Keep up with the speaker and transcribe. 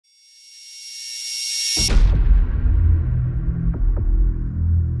All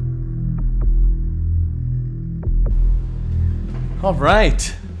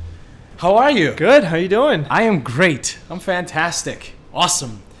right. How are you? Good. How you doing? I am great. I'm fantastic.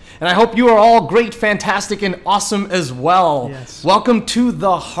 Awesome. And I hope you are all great, fantastic, and awesome as well. Yes. Welcome to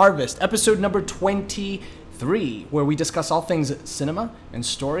The Harvest, episode number 23, where we discuss all things cinema and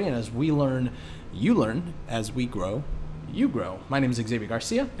story. And as we learn, you learn. As we grow, you grow. My name is Xavier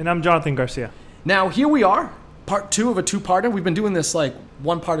Garcia. And I'm Jonathan Garcia. Now, here we are, part two of a two-parter. We've been doing this like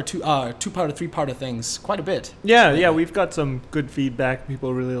one-part, two-part, three-part things quite a bit. Yeah, we've got some good feedback.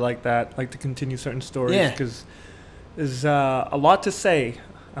 People really like that, like to continue certain stories because there's a lot to say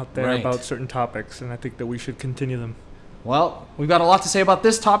out there about certain topics, and I think that we should continue them. Well, we've got a lot to say about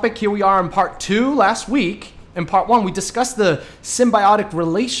this topic. Here we are in part two. Last week, in part one, we discussed the symbiotic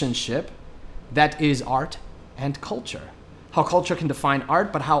relationship that is art and culture. How culture can define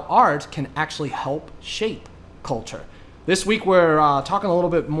art, but how art can actually help shape culture. This week, we're talking a little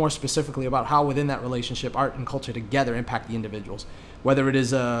bit more specifically about how within that relationship, art and culture together impact the individuals. Whether it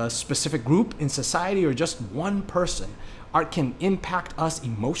is a specific group in society or just one person, art can impact us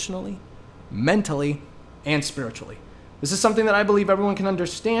emotionally, mentally, and spiritually. This is something that I believe everyone can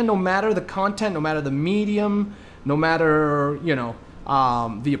understand, no matter the content, no matter the medium, no matter,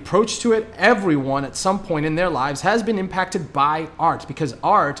 the approach to it. Everyone at some point in their lives has been impacted by art, because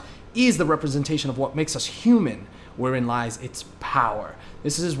art is the representation of what makes us human, wherein lies its power.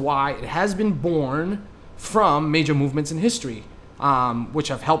 This is why it has been born from major movements in history, which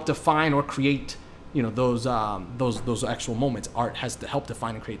have helped define or create those actual moments. Art has to help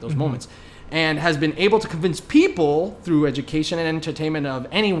define and create those moments, and has been able to convince people through education and entertainment of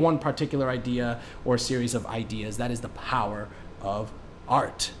any one particular idea or series of ideas. That is the power of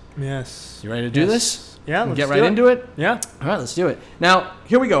art. Yes. You ready to do this? Yeah, let's get right into it. Yeah. All right, let's do it. Now,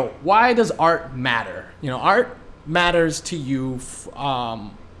 here we go. Why does art matter? Art matters to you.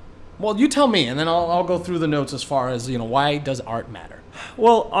 Well, you tell me, and then I'll go through the notes as far as why does art matter.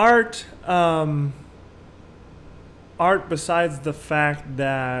 Well, art, besides the fact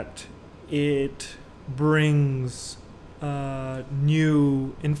that it brings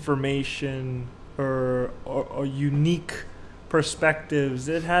new information or unique perspectives,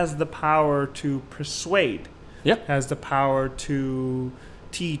 it has the power to persuade. Yep. It has the power to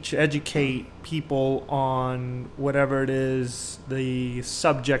teach, educate people on whatever it is the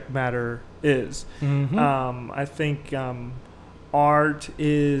subject matter is. I think art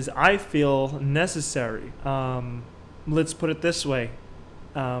is, I feel, necessary. Let's put it this way.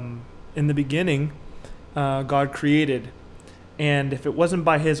 In the beginning, God created. And if it wasn't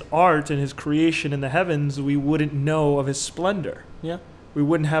by his art and his creation in the heavens, we wouldn't know of his splendor. Yeah. We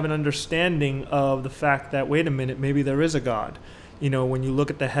wouldn't have an understanding of the fact that, wait a minute, maybe there is a God. When you look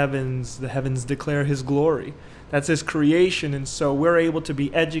at the heavens declare his glory. That's his creation. And so we're able to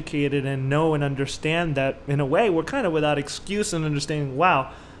be educated and know and understand that, in a way, we're kind of without excuse in understanding,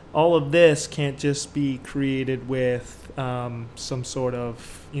 wow, all of this can't just be created with some sort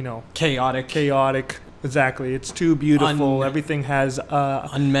of, chaotic. Exactly. It's too beautiful. Everything has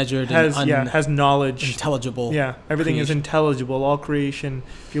unmeasured, has knowledge, intelligible. Yeah, everything is intelligible. All creation,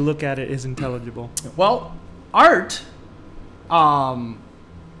 if you look at it, is intelligible. Well, art, not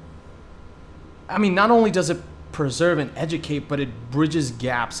only does it preserve and educate, but it bridges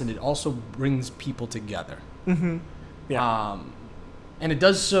gaps, and it also brings people together. Yeah. And it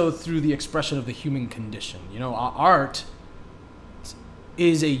does so through the expression of the human condition. Art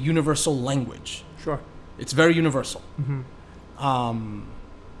is a universal language. Sure. It's very universal.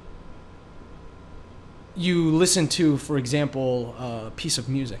 You listen to, for example, a piece of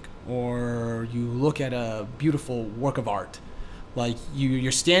music, or you look at a beautiful work of art. Like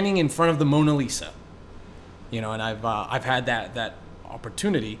you're standing in front of the Mona Lisa, and I've had that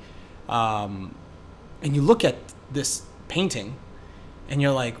opportunity, and you look at this painting, and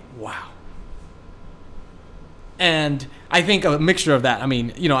you're like, wow. And I think a mixture of that.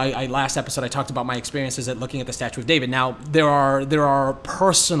 I last episode I talked about my experiences at looking at the statue of David. Now there are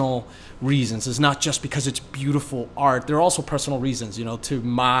personal reasons. It's not just because it's beautiful art. There are also personal reasons. To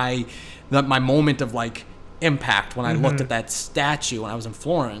my moment of impact when I looked at that statue when I was in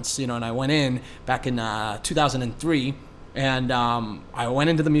Florence. And I went in back in 2003, and I went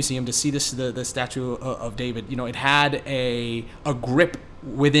into the museum to see the statue of David. It had a grip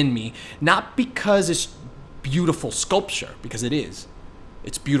within me, not because it's beautiful sculpture, because it's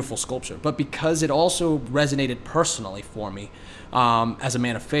beautiful sculpture, but because it also resonated personally for me, as a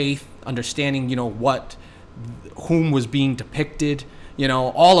man of faith, understanding whom was being depicted,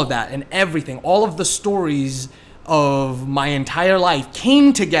 all of that and everything, all of the stories of my entire life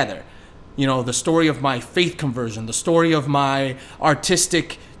came together You know, the story of my faith conversion, the story of my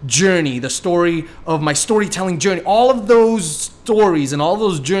artistic journey, the story of my storytelling journey. All of those stories and all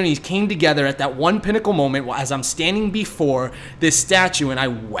those journeys came together at that one pinnacle moment as I'm standing before this statue, and I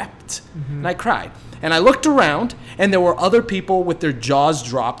wept and I cried. And I looked around, and there were other people with their jaws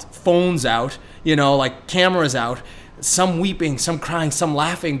dropped, phones out, you know, like cameras out, some weeping, some crying, some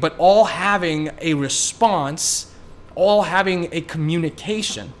laughing, but all having a response, all having a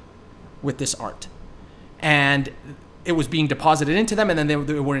communication with this art. And it was being deposited into them, and then they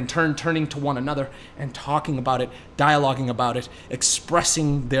were in turn turning to one another and talking about it, dialoguing about it,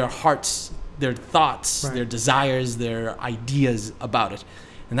 expressing their hearts, their thoughts, their desires, their ideas about it.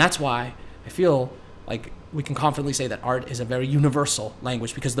 And that's why I feel like we can confidently say that art is a very universal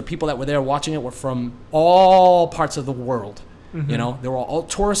language, because the people that were there watching it were from all parts of the world. You know, they were all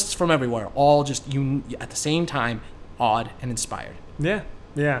tourists from everywhere, all just at the same time awed and inspired. Yeah.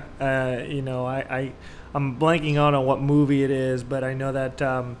 You know, I'm blanking on what movie it is, but I know that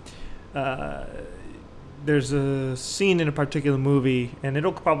there's a scene in a particular movie, and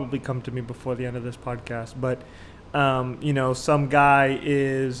it'll probably come to me before the end of this podcast, but you know, some guy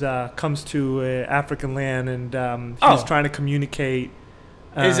comes to African land, and he's trying to communicate.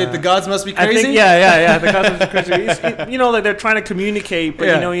 Is it The Gods Must Be Crazy? I think, yeah. The Gods Must Be Crazy. You know, like they're trying to communicate, but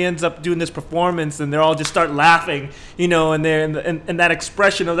you know, he ends up doing this performance, and they all just start laughing. You know, and they're and that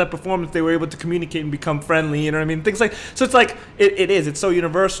expression of that performance, they were able to communicate and become friendly. You know what I mean? Things like so. It's like it's so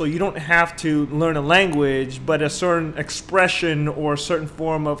universal. You don't have to learn a language, but a certain expression or a certain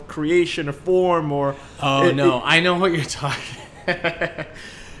form of creation or form or. I know what you're talking.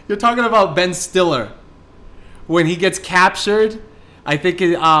 You're talking about Ben Stiller when he gets captured. I think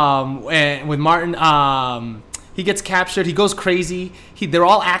with Martin, he gets captured. He goes crazy. They're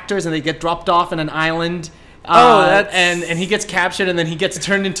all actors, and they get dropped off on an island. And he gets captured, and then he gets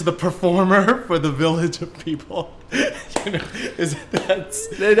turned into the performer for the village of people. You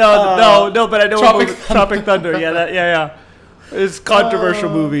know, no, but I know Tropic Thunder. Yeah. It's a controversial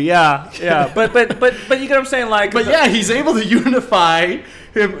movie. Yeah. But you get what I'm saying, like. But yeah, he's able to unify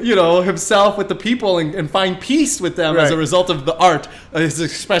himself with the people and find peace with them as a result of the art, his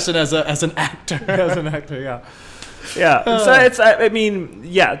expression as an actor. Yeah. So I mean,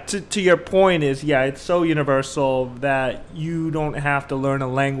 to your point is, it's so universal that you don't have to learn a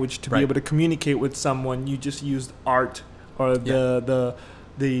language to be able to communicate with someone. You just use art or the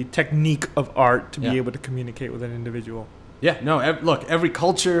technique of art to be able to communicate with an individual. Yeah, no, look, every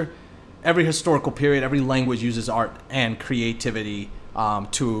culture, every historical period, every language uses art and creativity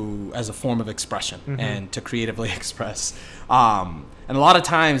as a form of expression and to creatively express. And a lot of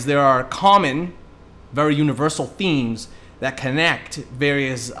times there are common, very universal themes that connect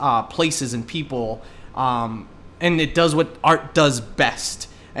various places and people, and it does what art does best,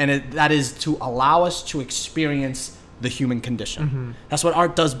 and that is to allow us to experience the human condition. That's what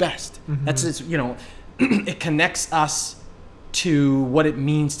art does best. That's it connects us to what it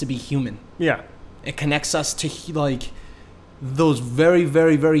means to be human. Yeah, it connects us to like those very,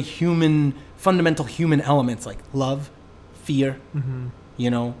 very, very human, fundamental human elements like love, fear,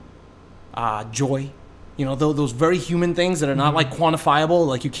 joy. You know, those very human things that are not like quantifiable.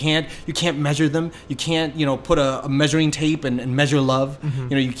 Like you can't measure them. You can't put a measuring tape and measure love.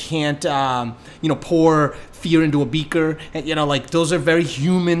 You can't pour fear into a beaker. And, like those are very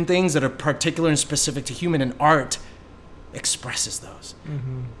human things that are particular and specific to human, and art expresses those.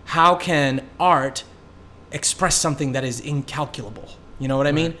 How can art express something that is incalculable? You know what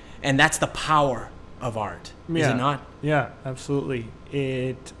I mean? And that's the power of art. Is it not? Yeah, absolutely.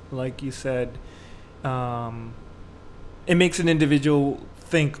 It, like you said, it makes an individual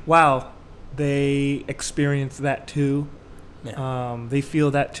think, wow, they experience that too. They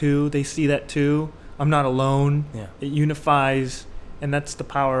feel that too. They see that too. I'm not alone. It unifies, and that's the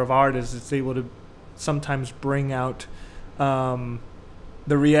power of art, is it's able to sometimes bring out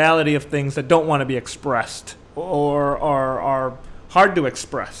the reality of things that don't want to be expressed or are hard to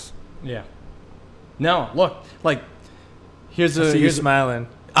express. Yeah. No, look, like here's you smiling.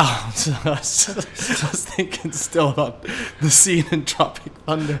 Oh, I was thinking still about the scene in Tropic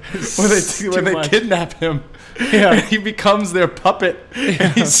Thunder when they kidnap him. Yeah, and he becomes their puppet.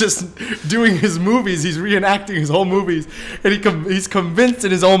 And he's just doing his movies. He's reenacting his whole movies, and he's convinced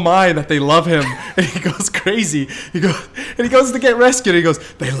in his own mind that they love him. And he goes crazy. He goes to get rescued. And he goes,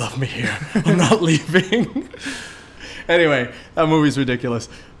 "They love me here. I'm not leaving." Anyway, that movie's ridiculous.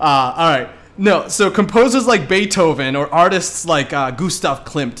 All right. No, so composers like Beethoven or artists like Gustav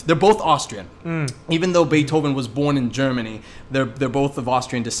Klimt, they're both Austrian. Even though Beethoven was born in Germany, they're both of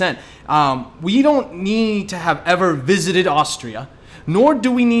Austrian descent. We don't need to have ever visited Austria nor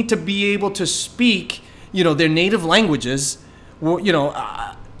do we need to be able to speak, their native languages,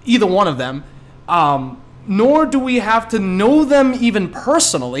 either one of them, nor do we have to know them even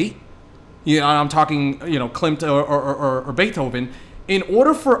personally. I'm talking, Klimt or Beethoven, in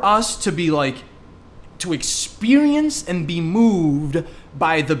order for us to be to experience and be moved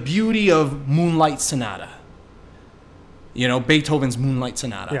by the beauty of Moonlight Sonata. Beethoven's Moonlight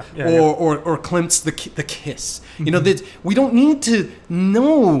Sonata, or Klimt's the Kiss. That we don't need to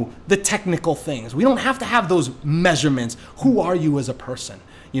know the technical things. We don't have to have those measurements. Who are you as a person?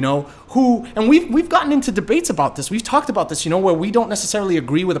 And we've gotten into debates about this. We've talked about this, where we don't necessarily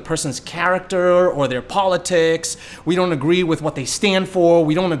agree with a person's character or their politics. We don't agree with what they stand for.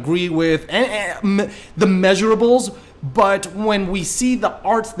 We don't agree with the measurables. But when we see the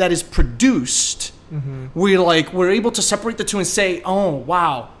art that is produced, we're able to separate the two and say, oh,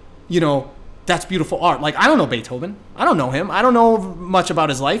 wow, that's beautiful art. I don't know Beethoven. I don't know him. I don't know much about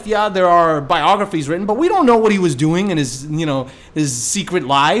his life. Yeah, there are biographies written, but we don't know what he was doing in his, his secret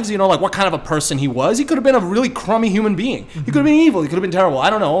lives, what kind of a person he was. He could have been a really crummy human being. He could have been evil. He could have been terrible. I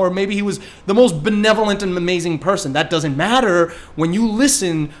don't know. Or maybe he was the most benevolent and amazing person. That doesn't matter. When you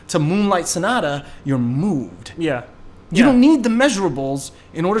listen to Moonlight Sonata, you're moved. Yeah. You don't need the measurables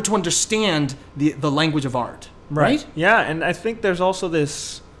in order to understand the language of art, right? Yeah, and I think there's also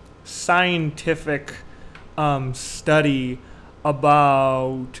this scientific study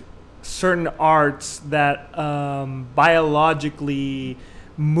about certain arts that biologically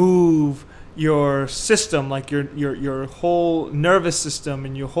move your system, like your whole nervous system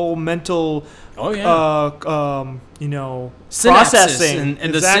and your whole mental processing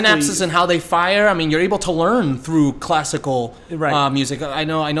and the synapses and how they fire. I mean, you're able to learn through classical music. I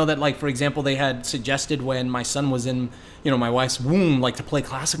know that, for example, they had suggested when my son was in my wife's womb, to play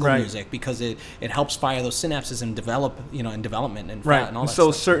classical music because it helps fire those synapses and develop, in development and and all that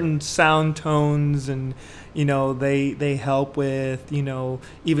so stuff. Certain sound tones and they help with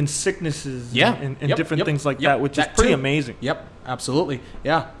even sicknesses and different things like that, which is pretty amazing. Yep, absolutely.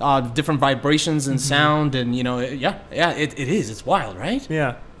 Yeah, different vibrations and sound and it is. It's wild, right?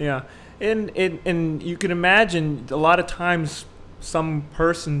 Yeah. And you can imagine a lot of times some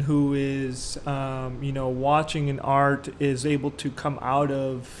person who is watching an art is able to come out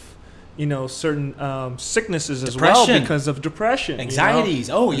of certain sicknesses as well because of depression, anxieties.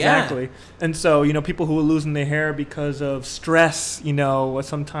 Exactly. And so people who are losing their hair because of stress,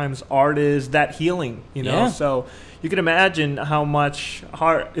 sometimes art is that healing. So you can imagine how much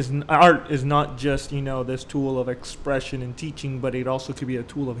art is not just this tool of expression and teaching, but it also could be a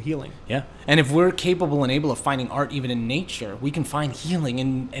tool of healing. Yeah, and if we're capable and able of finding art even in nature, we can find healing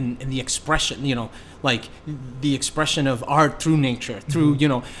in the expression. The expression of art through nature, through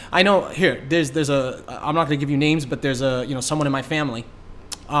I know here there's a I'm not going to give you names, but there's a someone in my family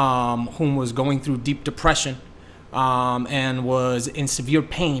whom was going through deep depression. And was in severe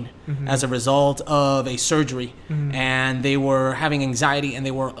pain as a result of a surgery, and they were having anxiety, and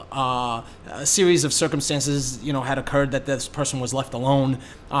they were a series of circumstances had occurred that this person was left alone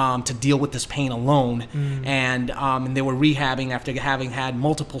to deal with this pain alone, and they were rehabbing after having had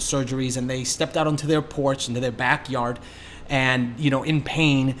multiple surgeries, and they stepped out onto their porch, into their backyard, and in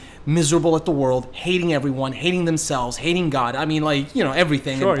pain, miserable at the world, hating everyone, hating themselves, hating God. I mean,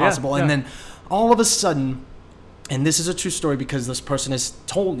 everything impossible. And then all of a sudden, and this is a true story because this person has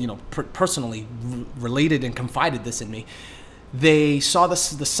told, personally related and confided this in me. They saw the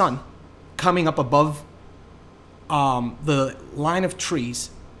sun coming up above the line of trees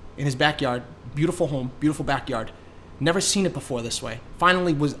in his backyard. Beautiful home, beautiful backyard. Never seen it before this way.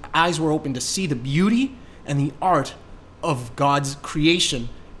 Finally, eyes were open to see the beauty and the art of God's creation.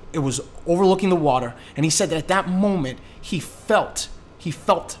 It was overlooking the water. And he said that at that moment, he felt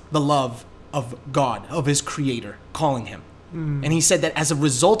the love of God, of his creator, calling him. And he said that as a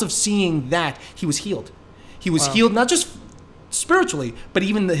result of seeing that, he was healed. He was healed not just spiritually, but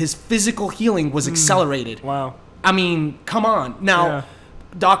even his physical healing was accelerated. Wow. I mean, come on. Now,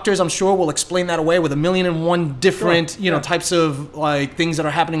 doctors, I'm sure, will explain that away with 1,000,001 different, types of things that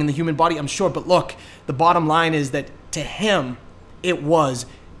are happening in the human body, I'm sure. But look, the bottom line is that to him, it was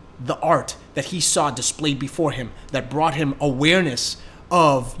the art that he saw displayed before him that brought him awareness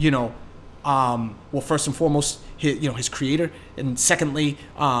of, first and foremost, his creator, and secondly,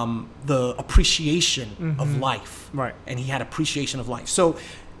 the appreciation of life. Right. And he had appreciation of life. So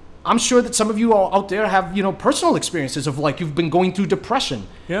I'm sure that some of you all out there have, personal experiences of you've been going through depression,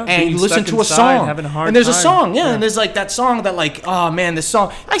 and you listen to a song, and there's a song, and there's that song that oh man, this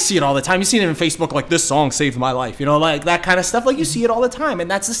song, I see it all the time. You see it on Facebook, this song saved my life, that kind of stuff. You see it all the time, and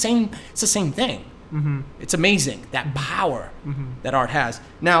that's it's the same thing. It's amazing, that power that art has.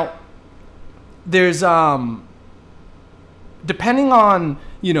 Now, there's depending on,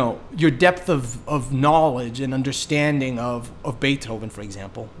 you know, your depth of knowledge and understanding of Beethoven, for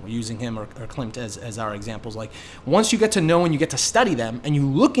example, we're using him or Klimt as our examples. Like, once you get to know and you get to study them and you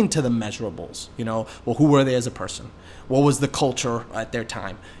look into the measurables, you know, well, who were they as a person? What was the culture at their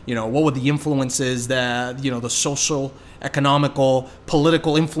time? You know, what were the influences that, you know, the social, economical,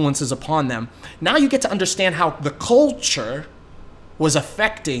 political influences upon them? Now you get to understand how the culture was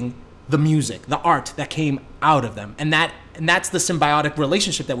affecting the music, the art that came out of them. And that's the symbiotic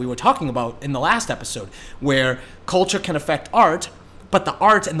relationship that we were talking about in the last episode, where culture can affect art, but the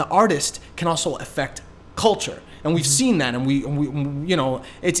art and the artist can also affect culture. And we've seen that, and we you know,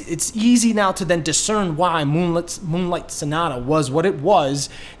 it's easy now to then discern why Moonlight Sonata was what it was,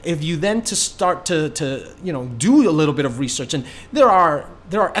 if you then to start to you know, do a little bit of research. And there are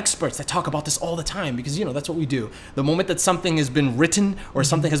experts that talk about this all the time, because, you know, that's what we do. The moment that something has been written or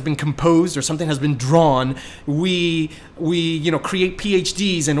something has been composed or something has been drawn, we you know, create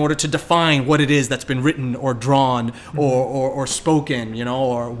PhDs in order to define what it is that's been written or drawn or spoken, you know,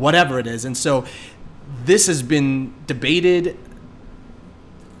 or whatever it is. And so this has been debated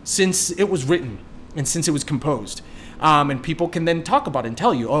since it was written and since it was composed. And people can then talk about it and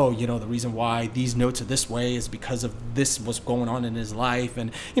tell you, oh, you know, the reason why these notes are this way is because of this was going on in his life.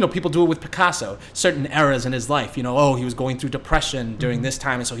 And, you know, people do it with Picasso, certain eras in his life. You know, oh, he was going through depression during this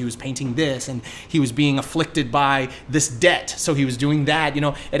time, and so he was painting this, and he was being afflicted by this debt, so he was doing that. You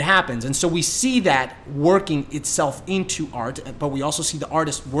know, it happens. And so we see that working itself into art, but we also see the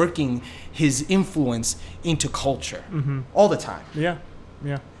artist working his influence into culture all the time. Yeah,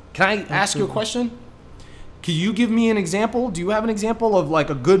 yeah. Can I ask you a question? Can you give me an example? Do you have an example of like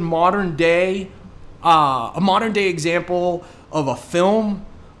a good modern day example of a film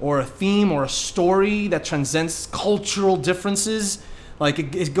or a theme or a story that transcends cultural differences? Like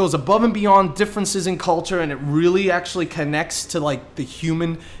it goes above and beyond differences in culture, and it really actually connects to like the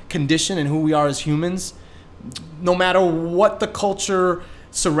human condition and who we are as humans, no matter what the culture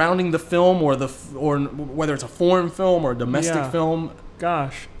surrounding the film or whether it's a foreign film or a domestic film.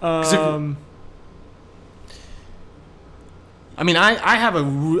 Gosh. I mean, I have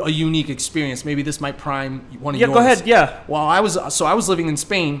a unique experience. Maybe this might prime one of yours. Yeah, go ahead. Yeah. Well, I was living in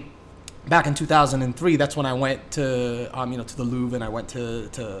Spain back in 2003. That's when I went to you know, to the Louvre, and I went to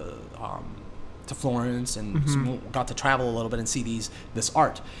Florence and got to travel a little bit and see this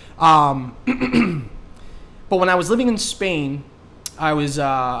art. But when I was living in Spain, I was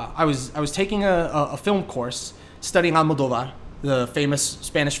taking a film course studying Almodovar, the famous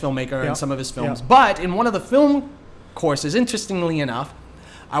Spanish filmmaker, and some of his films. But in one of the film courses, interestingly enough,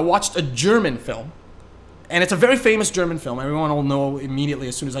 I watched a German film, and it's a very famous German film. Everyone will know immediately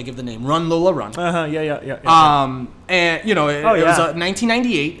as soon as I give the name. Run, Lola, Run. Yeah. And you know, it was a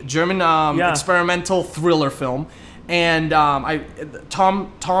 1998 German experimental thriller film, and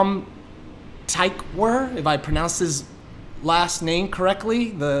Tom Tykwer, if I pronounce his last name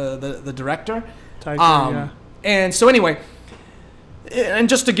correctly, the director. Tykwer, And so anyway. And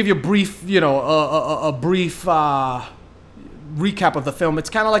just to give you a brief, you know, a brief recap of the film, it's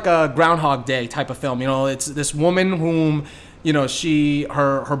kind of like a Groundhog Day type of film. You know, it's this woman whom, you know,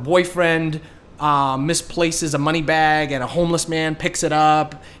 her boyfriend misplaces a money bag, and a homeless man picks it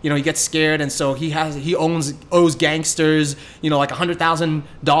up. You know, he gets scared, and so he owes gangsters, you know, like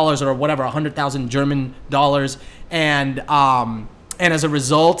 $100,000 or whatever, 100,000 German dollars, and as a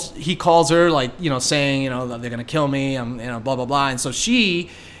result, he calls her, like, you know, saying, you know, they're going to kill me, you know, blah, blah, blah. And so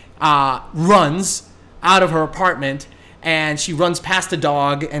she runs out of her apartment, and she runs past a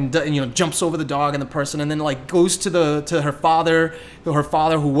dog and you know, jumps over the dog and the person, and then like goes to her father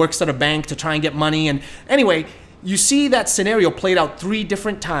who works at a bank to try and get money. And anyway, you see that scenario played out 3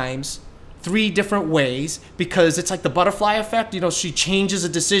 different times, 3 different ways, because it's like the butterfly effect. You know, she changes a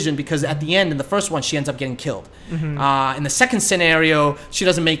decision because at the end, in the first one, she ends up getting killed. In the second scenario, she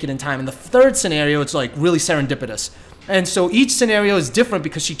doesn't make it in time. In the third scenario, it's like really serendipitous. And so each scenario is different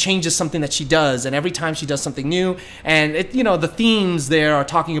because she changes something that she does, and every time she does something new. And it, you know, the themes there are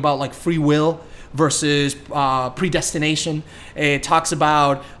talking about like free will versus predestination. It talks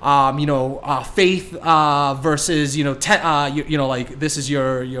about you know, faith versus, you know, you know, like this is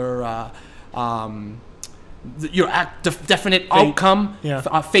your definite outcome.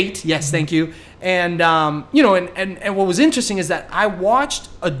 Fate. Yes, thank you. And you know, and what was interesting is that I watched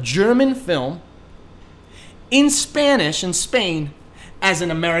a German film in Spanish in Spain as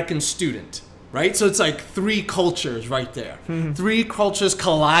an American student, right? So it's like 3 cultures right there, 3 cultures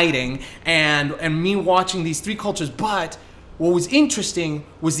colliding, and me watching these 3 cultures. But what was interesting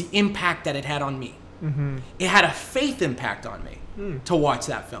was the impact that it had on me. It had a faith impact on me to watch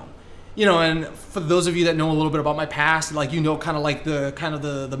that film. You know, and for those of you that know a little bit about my past, like, you know, kind of like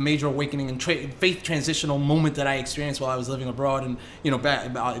the major awakening and faith transitional moment that I experienced while I was living abroad, and, you know, back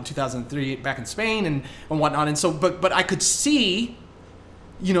in 2003, back in Spain and whatnot. And so, but I could see,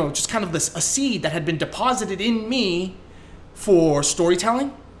 you know, just kind of a seed that had been deposited in me for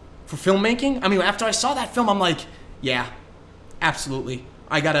storytelling, for filmmaking. I mean, after I saw that film, I'm like, yeah, absolutely.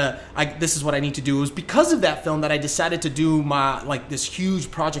 This is what I need to do. It was because of that film that I decided to do this huge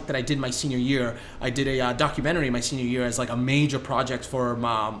project that I did my senior year. I did a documentary my senior year as like a major project for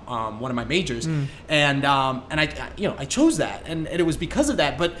one of my majors. And I chose that, and it was because of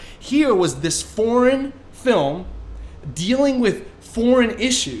that. But here was this foreign film dealing with foreign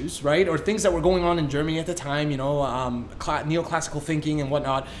issues, right? Or things that were going on in Germany at the time, you know, neoclassical thinking and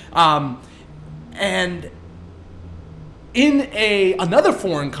whatnot. And in another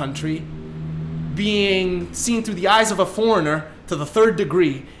foreign country, being seen through the eyes of a foreigner to the third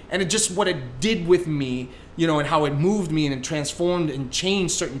degree, and what it did with me, you know, and how it moved me and it transformed and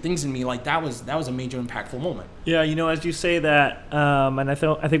changed certain things in me, like that was a major impactful moment. Yeah, you know, as you say that, and I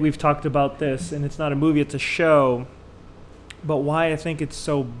think we've talked about this, and it's not a movie, it's a show. But why I think it's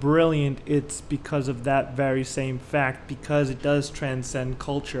so brilliant, it's because of that very same fact, because it does transcend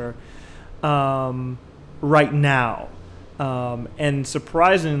culture right now. And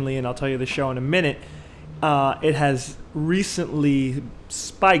surprisingly, and I'll tell you the show in a minute, it has recently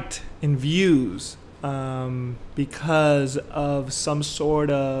spiked in views because of some sort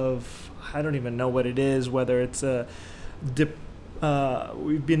of, I don't even know what it is, whether it's we've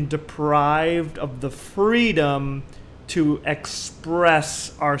been deprived of the freedom to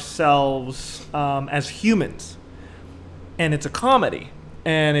express ourselves as humans. And it's a comedy.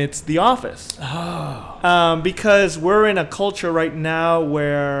 And it's The Office. Because we're in a culture right now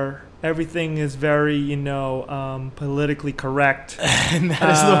where everything is very, you know, politically correct. And that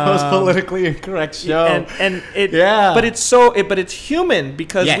is the most politically incorrect show. But it's human,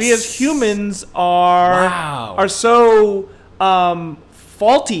 because we as humans are so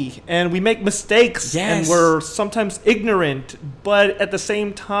faulty, and we make mistakes, and we're sometimes ignorant, but at the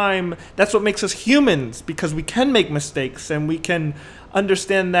same time, that's what makes us humans, because we can make mistakes, and we can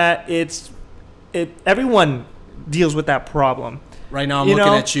understand that everyone deals with that problem. Right now I'm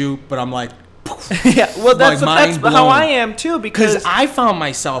looking at you, but I'm like, yeah, well, that's how I am too, because I found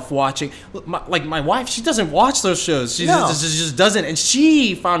myself watching, my wife, she doesn't watch those shows. She just doesn't, and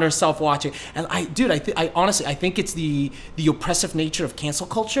she found herself watching. And I honestly, I think it's the oppressive nature of cancel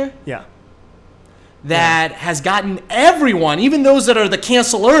culture. Yeah. That has gotten everyone, even those that are the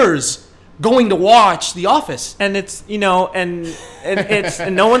cancelers, going to watch The Office. And it's, you know, and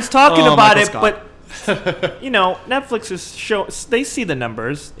no one's talking about Michael it, Scott. but you know, Netflix is they see the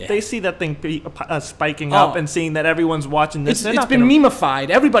numbers. Yeah. They see that thing spiking up, and seeing that everyone's watching this. It's been memeified.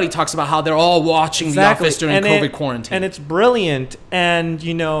 Everybody talks about how they're all watching The Office during COVID quarantine. And it's brilliant. And,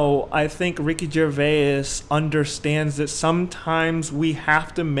 you know, I think Ricky Gervais understands that sometimes we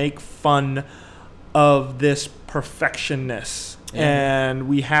have to make fun of this perfectionness. And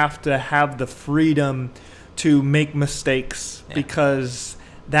we have to have the freedom to make mistakes, because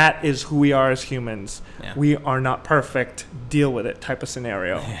that is who we are as humans. Yeah. We are not perfect. Deal with it, type of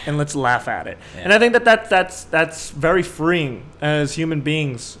scenario, and let's laugh at it. Yeah. And I think that's very freeing as human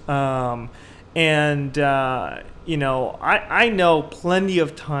beings. You know, I know plenty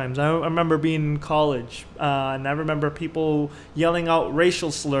of times. I remember being in college, and I remember people yelling out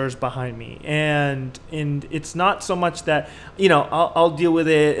racial slurs behind me. And it's not so much that, you know, I'll deal with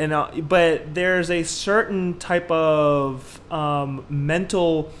it, but there's a certain type of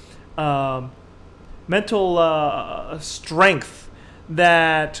mental strength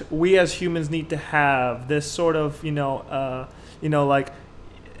that we as humans need to have. This sort of, like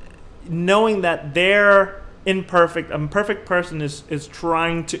knowing that they're imperfect. A perfect person is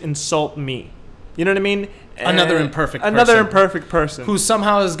trying to insult me. You know what I mean? Another imperfect person who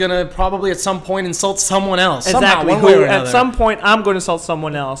somehow is gonna probably at some point insult someone else. Exactly. Somehow, one way or another. At some point, I'm going to insult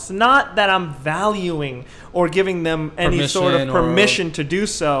someone else. Not that I'm valuing or giving them any sort of permission to do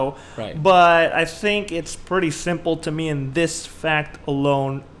so. Right. But I think it's pretty simple to me in this fact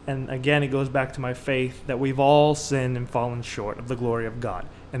alone. And again, it goes back to my faith that we've all sinned and fallen short of the glory of God.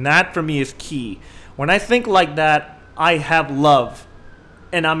 And that for me is key. When I think like that, I have love,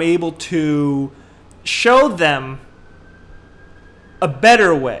 and I'm able to show them a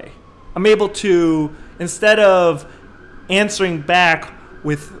better way. I'm able to, instead of answering back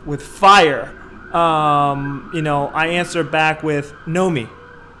with fire, I answer back with know me.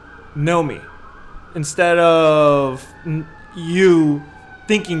 Instead of you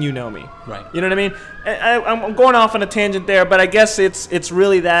thinking you know me. Right. You know what I mean? I'm going off on a tangent there, but I guess it's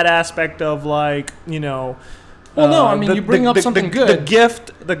really that aspect of like, you know. Well, no, I mean, you bring up something good.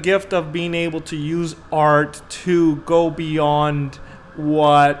 The gift of being able to use art to go beyond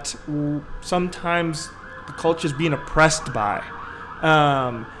what sometimes the culture is being oppressed by.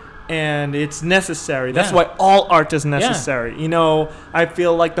 And it's necessary. That's why all art is necessary. You know, I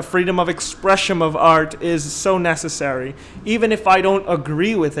feel like the freedom of expression of art is so necessary, even if I don't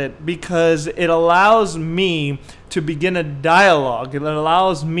agree with it, because it allows me to begin a dialogue. It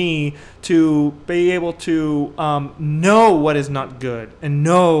allows me to be able to know what is not good and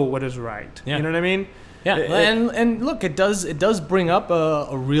know what is right. You know what I mean? Yeah, and look, it does bring up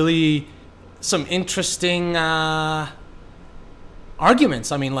a really some interesting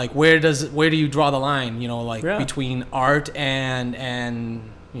arguments. I mean, like where do you draw the line? You know, like between art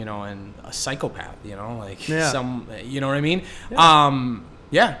and you know, and a psychopath. You know, like some. You know what I mean?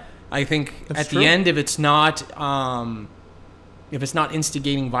 I think that's true. The end, if it's not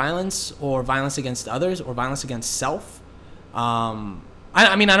instigating violence or violence against others or violence against self.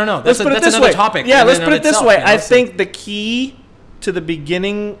 I mean, I don't know. That's another topic. Yeah, let's put it this way. You know, I think the key to the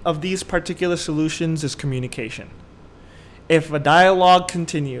beginning of these particular solutions is communication. If a dialogue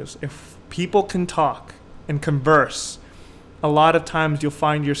continues, if people can talk and converse, a lot of times you'll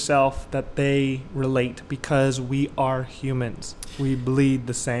find yourself that they relate because we are humans. We bleed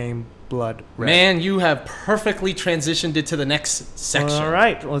the same blood red. Man, you have perfectly transitioned it to the next section. All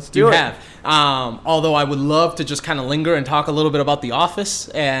right, let's do it. You have. Although I would love to just kind of linger and talk a little bit about The Office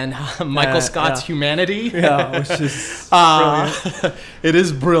and Michael Scott's humanity. Yeah, which is brilliant. It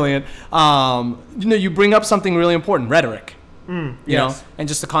is brilliant. You know, you bring up something really important, rhetoric. You know, and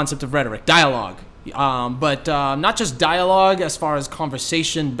just the concept of rhetoric, dialogue. But not just dialogue as far as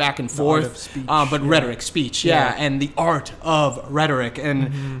conversation back and forth, but rhetoric, speech, and the art of rhetoric.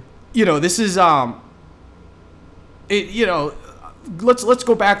 And you know, this is you know, let's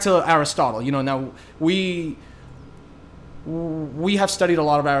go back to Aristotle. You know, now we have studied a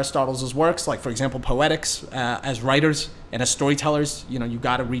lot of Aristotle's works, like for example, poetics. As writers and as storytellers, you know, you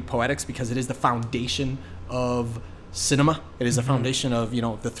got to read poetics because it is the foundation of cinema. It is the foundation of, you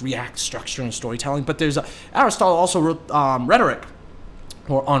know, the 3-act structure and storytelling. But there's Aristotle also wrote rhetoric,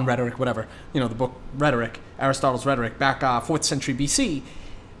 or on rhetoric, whatever. You know, the book Rhetoric, Aristotle's Rhetoric, back 4th century BC,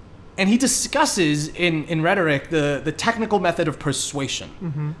 and he discusses in rhetoric the technical method of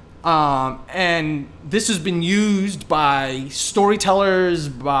persuasion. And this has been used by storytellers,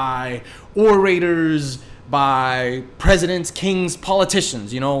 by orators, by presidents, kings,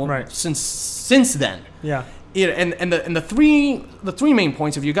 politicians. You know, since then. Yeah. And the three main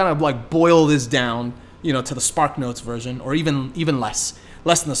points, if you're gonna like boil this down, you know, to the Spark Notes version, or even less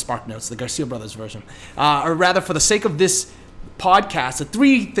than the Spark Notes, the Garcia Brothers version, or rather, for the sake of this podcast, the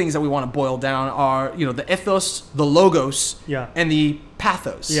 3 things that we want to boil down are, you know, the ethos, the logos, and the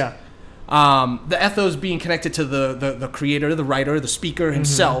pathos. The ethos being connected to the creator, the writer, the speaker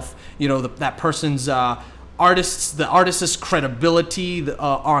himself. You know, that person's the artist's credibility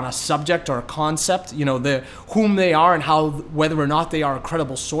on a subject or a concept, you know, whom they are and how, whether or not they are a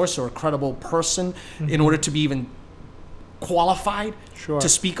credible source or a credible person in order to be even qualified to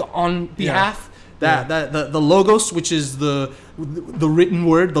speak on behalf. The logos, which is the written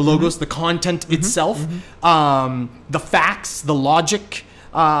word, the logos, the content itself, the facts, the logic,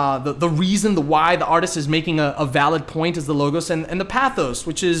 the reason, the why the artist is making a valid point is the logos, and the pathos,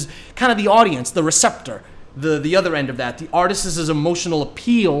 which is kind of the audience, the receptor. The other end of that, the artist's emotional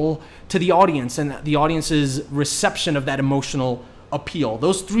appeal to the audience and the audience's reception of that emotional appeal.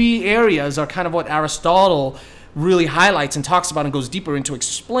 Those 3 areas are kind of what Aristotle really highlights and talks about and goes deeper into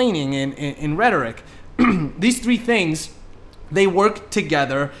explaining in rhetoric. These 3 things, they work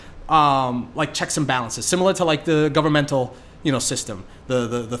together like checks and balances, similar to like the governmental, you know, system.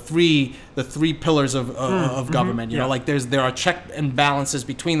 The three pillars of government. You know, like there are check and balances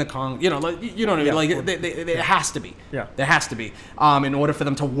between the you know, like, you know what I mean? Like there has to be. There has to be in order for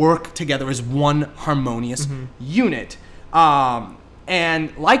them to work together as one harmonious unit.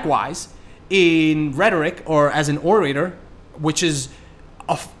 And likewise, in rhetoric, or as an orator, which is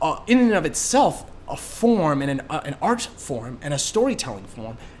in and of itself a form and an art form and a storytelling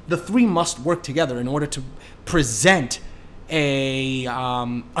form, the 3 must work together in order to present a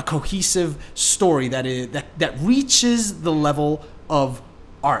cohesive story that reaches the level of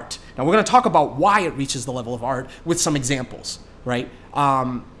art. Now we're going to talk about why it reaches the level of art with some examples, right?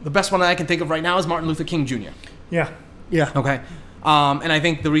 The best one that I can think of right now is Martin Luther King Jr. Yeah. Okay. And I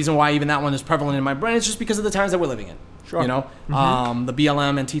think the reason why even that one is prevalent in my brain is just because of the times that we're living in. Sure. You know, the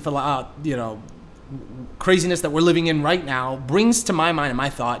BLM, Antifa, you know, craziness that we're living in right now brings to my mind and my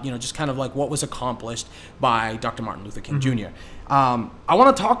thought, just kind of like what was accomplished by Dr. Martin Luther King Jr. I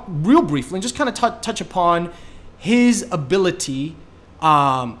want to talk real briefly and just kind of touch upon his ability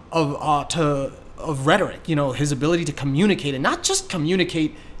of rhetoric, his ability to communicate, and not just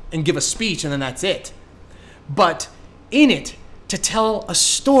communicate and give a speech and then that's it, but in it to tell a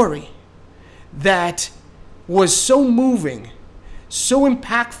story that was so moving, so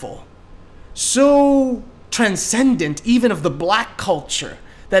impactful, so transcendent even of the black culture,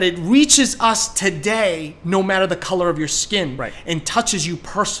 that it reaches us today no matter the color of your skin, right, and touches you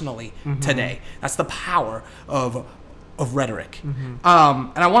personally today. That's the power of rhetoric. And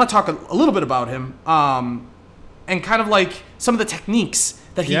I want to talk a little bit about him and kind of like some of the techniques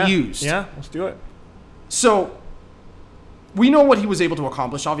that he used. Yeah, let's do it. So we know what he was able to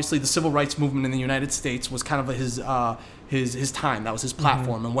accomplish. Obviously, the civil rights movement in the United States was kind of his time. That was his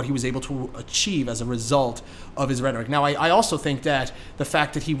platform and what he was able to achieve as a result of his rhetoric. Now, I also think that the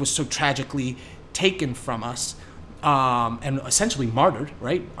fact that he was so tragically taken from us and essentially martyred,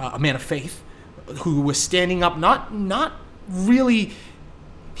 right? A man of faith who was standing up, not really,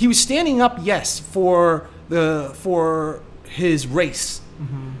 he was standing up, yes, for his race.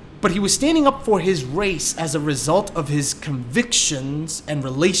 But he was standing up for his race as a result of his convictions and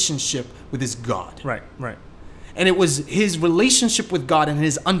relationship with his God. Right. And it was his relationship with God and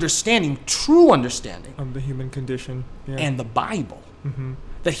his understanding, true understanding of the human condition, and the Bible,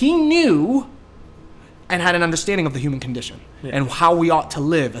 that he knew and had an understanding of the human condition and how we ought to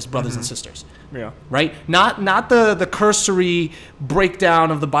live as brothers and sisters. Yeah. Right? Not the cursory breakdown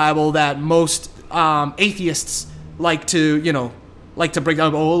of the Bible that most atheists like to break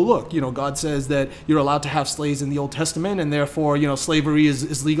down. Oh, look, God says that you're allowed to have slaves in the Old Testament, and therefore, slavery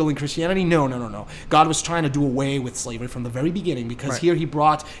is legal in Christianity. No. God was trying to do away with slavery from the very beginning, because here he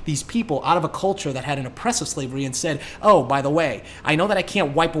brought these people out of a culture that had an oppressive slavery and said, oh, by the way, I know that I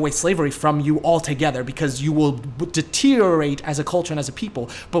can't wipe away slavery from you altogether because you will deteriorate as a culture and as a people,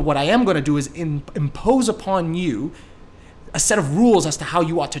 but what I am going to do is impose upon you a set of rules as to how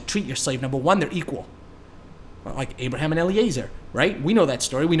you ought to treat your slave. Number one, they're equal. Like Abraham and Eliezer, right? We know that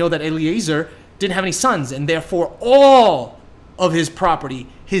story. We know that Eliezer didn't have any sons, and therefore all of his property,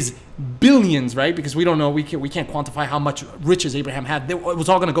 his billions, right? Because we don't know, we can't quantify how much riches Abraham had. It was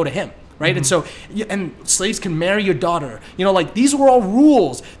all going to go to him, right? And so, and slaves can marry your daughter. These were all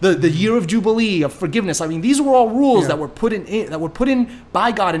rules. The year of Jubilee, of forgiveness. I mean, these were all rules that were put in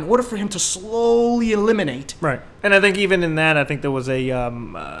by God in order for him to slowly eliminate. Right. And I think even in that, I think there was a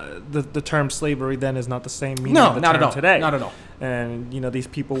the term slavery then is not the same meaning of the term today. Not at all. And these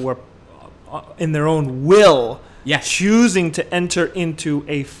people were in their own will choosing to enter into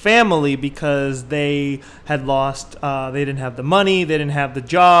a family because they had lost, they didn't have the money, they didn't have the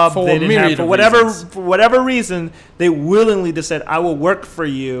job, for whatever reason, they willingly just said, I will work for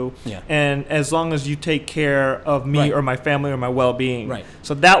you, and as long as you take care of me or my family or my well-being. Right.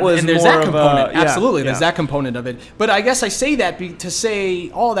 So that was, and there's more that component. Absolutely, there's that component of it. But I guess I say that to say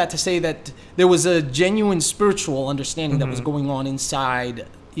that there was a genuine spiritual understanding that was going on inside,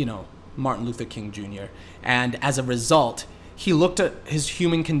 Martin Luther King Jr. And as a result, he looked at his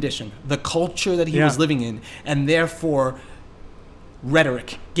human condition, the culture that he was living in, and therefore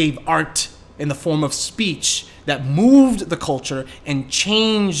rhetoric gave art in the form of speech that moved the culture and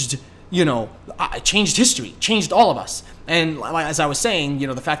changed, changed history, changed all of us. And as I was saying,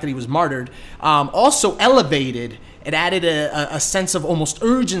 the fact that he was martyred also elevated. It added a sense of almost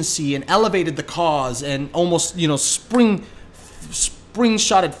urgency and elevated the cause and almost,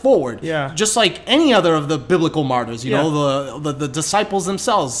 spring-shot it forward. Yeah. Just like any other of the biblical martyrs, the disciples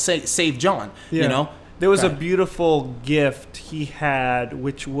themselves saved John, There was a beautiful gift he had,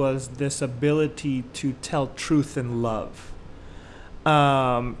 which was this ability to tell truth in love.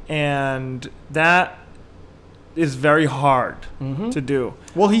 And that is very hard to do.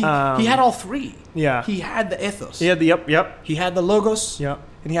 Well, he had all three. Yeah. He had the ethos. He had the He had the logos. Yep.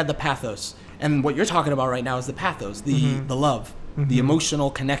 And he had the pathos. And what you're talking about right now is the pathos, the love. The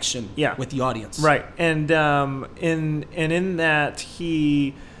emotional connection with the audience. Right. And in that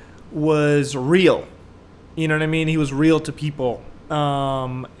he was real. You know what I mean? He was real to people.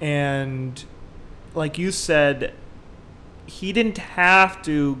 And like you said, he didn't have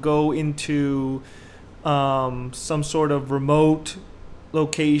to go into some sort of remote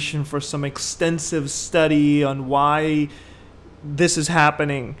location for some extensive study on why this is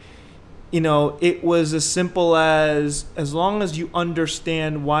happening. It was as simple as long as you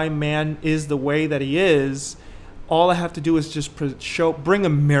understand why man is the way that he is, all I have to do is just bring a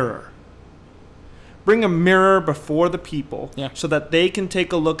mirror. bring a mirror before the people Yeah. so that they can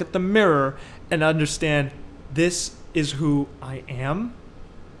take a look at the mirror and understand this is who I am.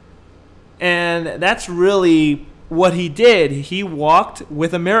 And that's really what he did. He walked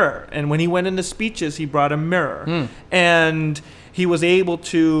with a mirror. And when he went into speeches, he brought a mirror. And he was able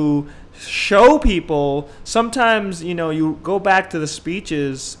to show people. Sometimes, you go back to the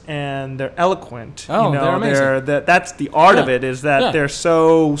speeches and they're eloquent. Oh, they're amazing. That's the art of it, is that they're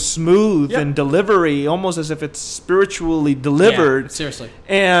so smooth in delivery, almost as if it's spiritually delivered. Yeah, seriously.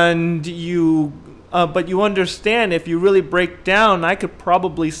 And but you understand, if you really break down, I could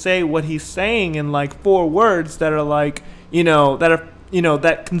probably say what he's saying in like 4 words that are like,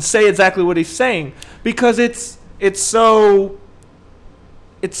 that can say exactly what he's saying, because it's so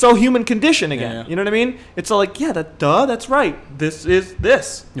human condition again. Yeah. You know what I mean? It's all like, that's right. This is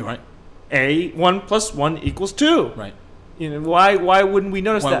this. You're right. 1 + 1 = 2. Right. Why wouldn't we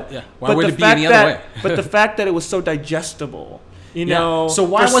notice that? Yeah. Why would it be any other way? But the fact that it was so digestible. So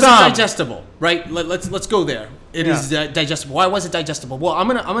why was it digestible? Right. Let's go there. It is digestible. Why was it digestible? Well, I'm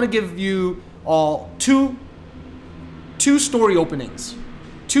gonna give you all two story openings,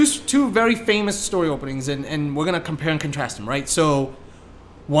 two very famous story openings, and we're gonna compare and contrast them. Right. So,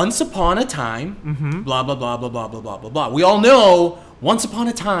 once upon a time, blah blah blah blah blah blah blah blah blah. We all know once upon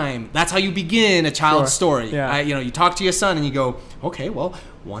a time. That's how you begin a child's story. Yeah. You talk to your son and you go, okay, well,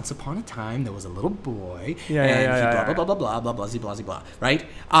 once upon a time there was a little boy, and he blah blah blah blah blah blah blah blah. Right.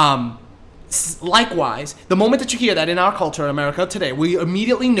 Likewise, the moment that you hear that in our culture in America today, we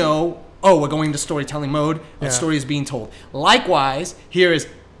immediately know, oh, we're going into storytelling mode. A story is being told. Likewise, here is,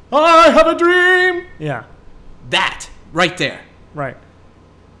 I have a dream. Yeah. That right there. Right.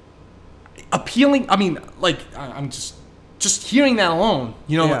 Appealing. I mean, like, I'm just hearing that alone.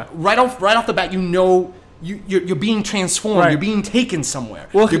 Right off the bat, you're being transformed. Right. You're being taken somewhere.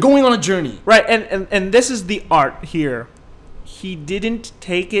 Well, you're going on a journey. Right. And this is the art here. He didn't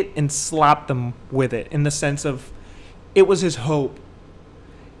take it and slap them with it, in the sense of, it was his hope.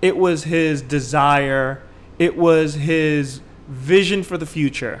 It was his desire. It was his vision for the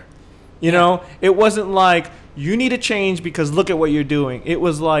future. You know, it wasn't like, you need to change because look at what you're doing. It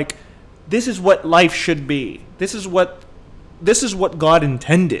was like, this is what life should be. This is what God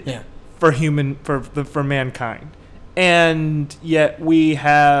intended for mankind. And yet we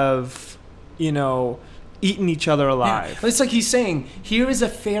have, eaten each other alive. Yeah. It's like he's saying, here is a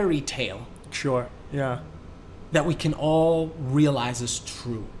fairy tale. Sure. Yeah. That we can all realize is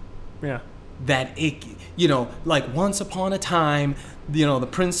true. Yeah. That it, like once upon a time, the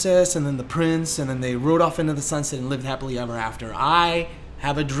princess and then the prince, and then they rode off into the sunset and lived happily ever after. I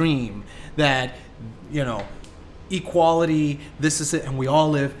have a dream that, equality, this is it, and we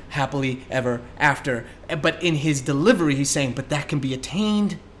all live happily ever after. But in his delivery, he's saying, but that can be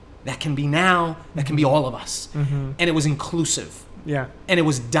attained, that can be now, that can be all of us. And it was inclusive. Yeah. And it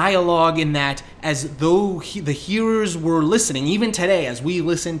was dialogue in that, as though the hearers were listening, even today, as we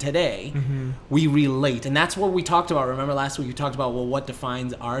listen today, we relate. And that's what we talked about. Remember last week we talked about, well, what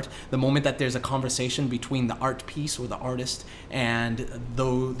defines art? The moment that there's a conversation between the art piece or the artist and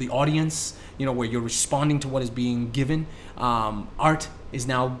the audience, where you're responding to what is being given. Art is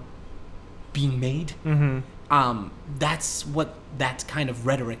now being made. That's what that kind of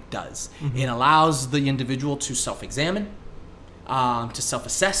rhetoric does. It allows the individual to self-examine, to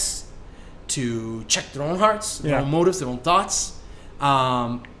self-assess, to check their own hearts, their own motives, their own thoughts,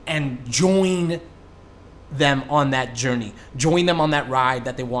 and join them on that journey. Join them on that ride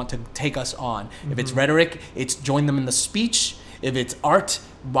that they want to take us on. If it's rhetoric, it's join them in the speech. If it's art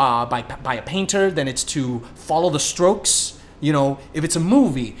by a painter, then it's to follow the strokes. If it's a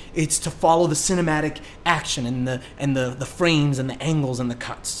movie, it's to follow the cinematic action and the frames and the angles and the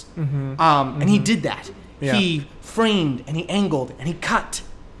cuts. And he did that. Yeah. He framed and he angled and he cut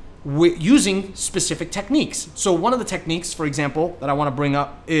using specific techniques. So one of the techniques, for example, that I want to bring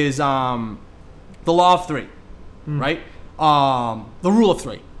up is the law of 3, right? The rule of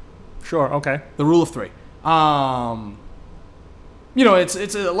 3. Sure. Okay. The rule of 3.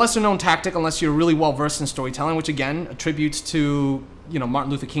 It's a lesser known tactic unless you're really well versed in storytelling, which again attributes to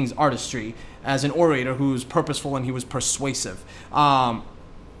Martin Luther King's artistry as an orator who's purposeful and he was persuasive. And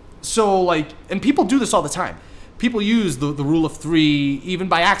people do this all the time. People use the rule of 3 even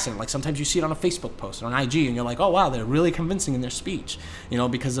by accident. Like sometimes you see it on a Facebook post or on IG, and you're like, oh wow, they're really convincing in their speech,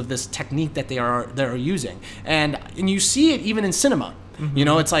 because of this technique that they're using. And you see it even in cinema. You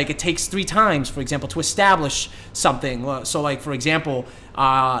know, it's like it takes 3 times, for example, to establish something. So like, for example,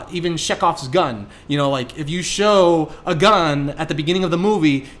 even Chekhov's gun, you know, like if you show a gun at the beginning of the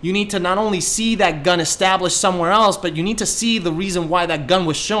movie, you need to not only see that gun established somewhere else, but you need to see the reason why that gun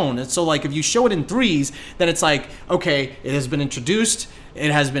was shown. And so like if you show it in 3s, then it's like, okay, it has been introduced, it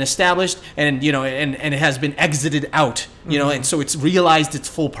has been established, and you know, and it has been exited out, you know, and so it's realized its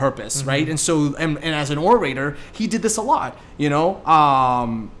full purpose, right? And so, and as an orator, he did this a lot, you know.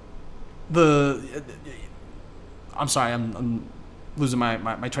 I'm sorry, I'm losing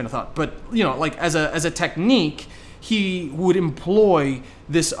my train of thought, but you know, like as a technique, he would employ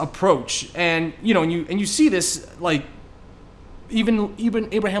this approach, and you know, and you see this like even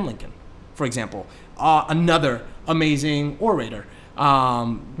Abraham Lincoln, for example, another amazing orator.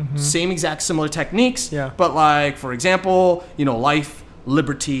 Same exact similar techniques, but like, for example, you know, life,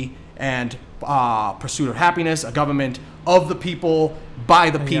 liberty, and pursuit of happiness, a government of the people, by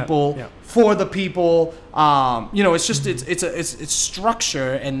the people, for the people. You know, it's just it's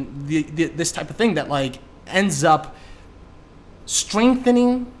structure and this type of thing that like ends up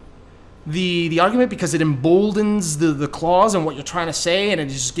strengthening the argument because it emboldens the clause and what you're trying to say, and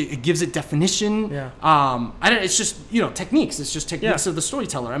it gives it definition. It's just, you know, techniques. It's just techniques of the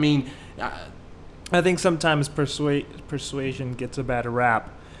storyteller. I mean, I think sometimes persuasion gets a bad rap,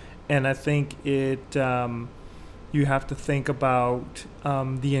 and I think it you have to think about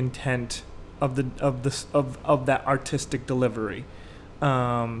the intent of that artistic delivery.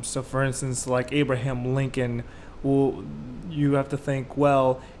 So, for instance, like Abraham Lincoln, you have to think,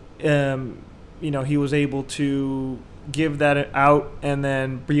 well, you know, he was able to give that out and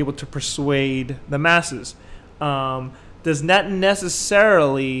then be able to persuade the masses. Does not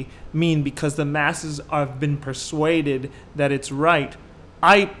necessarily mean because the masses have been persuaded that it's right.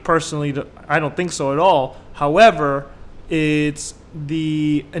 I personally, I don't think so at all. However, it's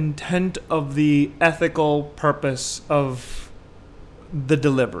the intent of the ethical purpose of the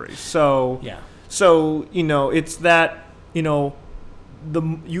delivery. So, so you know, it's that, you know,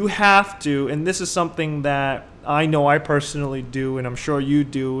 you have to, and this is something that I know I personally do, and I'm sure you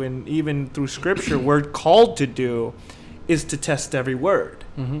do, and even through scripture we're called to do, is to test every word.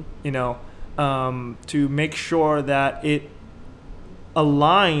 You know, to make sure that it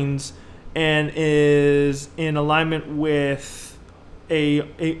aligns and is in alignment with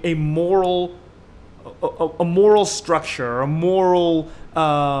a moral structure, a moral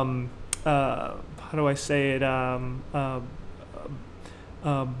how do I say it,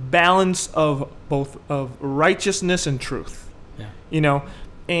 balance of both of righteousness and truth. You know,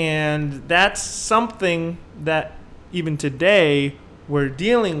 and that's something that even today we're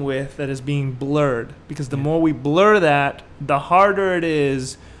dealing with, that is being blurred, because the more we blur that, the harder it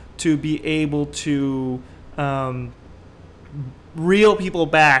is to be able to reel people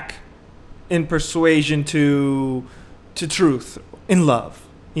back in persuasion to truth, in love.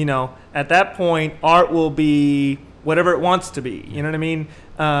 You know, at that point, art will be whatever it wants to be. You know what I mean?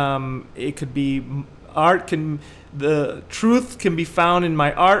 It could be the truth can be found in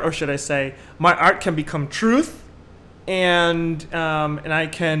my art, or should I say, my art can become truth, and I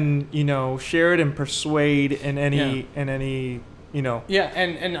can, you know, share it and persuade in any you know.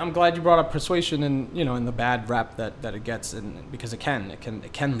 And I'm glad you brought up persuasion, and you know, in the bad rap that it gets, and because it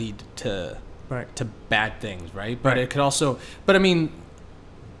can lead to bad things, right? But it could also, but I mean,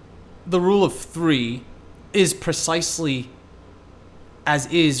 the rule of 3 is precisely as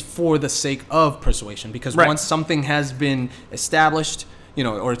is for the sake of persuasion, because once something has been established, you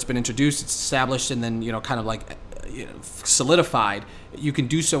know, or it's been introduced, it's established, and then, you know, kind of like, you know, solidified, you can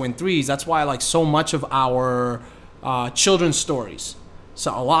do so in 3s. That's why, like, so much of our children's stories,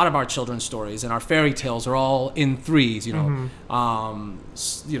 so a lot of our children's stories and our fairy tales are all in 3s, you know.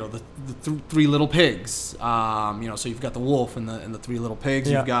 You know, the 3 little pigs, you know, so you've got the wolf and the 3 little pigs.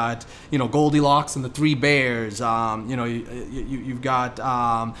 You've got, you know, Goldilocks and the 3 bears. You know, you've got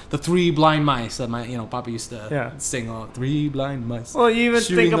the 3 blind mice that my, you know, Papa used to sing. 3 blind mice. Well, you even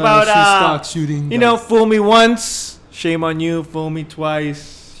think about shooting, you know, fool me once, shame on you. Fool me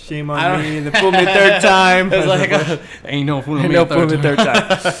twice, shame on me. And fool me a 3rd time. It's like ain't no fooling me a 3rd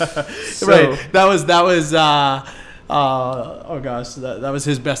time. So, right. That was. Oh gosh, that was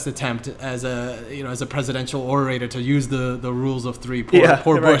his best attempt as a presidential orator, to use the rules of 3.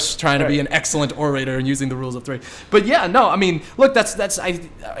 Poor Bush trying to be an excellent orator and using the rules of 3. But yeah, no, I mean, look, that's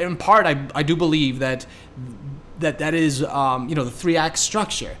in part I do believe that is you know, the 3-act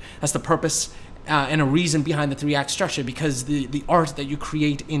structure. That's the purpose and a reason behind the 3-act structure, because the art that you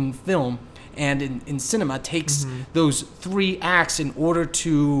create in film and in cinema takes those 3 acts in order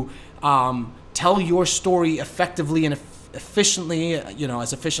to tell your story effectively and efficiently,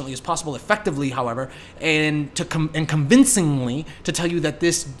 as efficiently as possible, effectively, however, and and convincingly to tell you that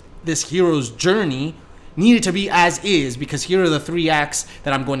this hero's journey needed to be as is, because here are the 3 acts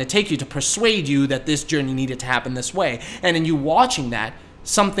that I'm going to take you to persuade you that this journey needed to happen this way. And in you watching that,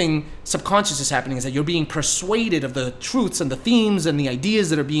 something subconscious is happening, is that you're being persuaded of the truths and the themes and the ideas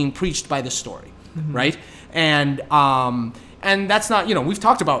that are being preached by the story, right? And that's not, we've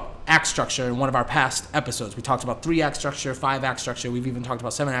talked about act structure in one of our past episodes. We talked about 3-act structure, 5-act structure. We've even talked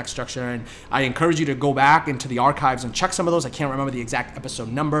about 7-act structure. And I encourage you to go back into the archives and check some of those. I can't remember the exact episode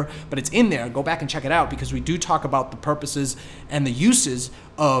number, but it's in there. Go back and check it out, because we do talk about the purposes and the uses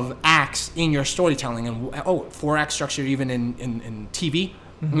of acts in your storytelling. And 4-act structure even in TV,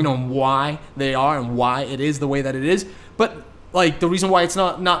 why they are and why it is the way that it is. But like the reason why it's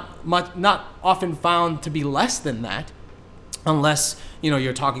not often found to be less than that, unless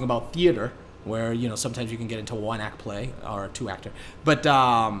you're talking about theater, where sometimes you can get into a 1-act play or a 2-actor, but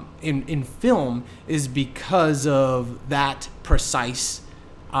in film is because of that precise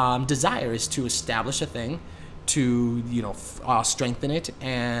desire, is to establish a thing, to strengthen it,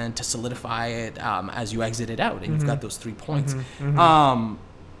 and to solidify it as you exit it out, and you've got those 3 points.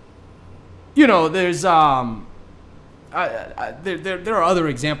 There's there are other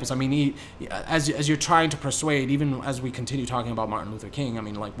examples. I mean, as you're trying to persuade, even as we continue talking about Martin Luther King, I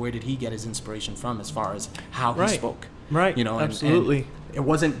mean, like, where did he get his inspiration from as far as how he spoke? Right. Absolutely. And it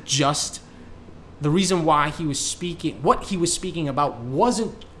wasn't just the reason why he was speaking. What he was speaking about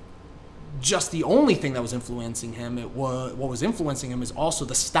wasn't just the only thing that was influencing him. It was what was influencing him is also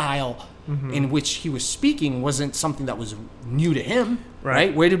the style in which he was speaking wasn't something that was new to him.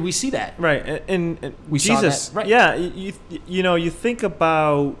 Right? Where did we see that? Right, and we Jesus. Saw that. Right. Yeah, you think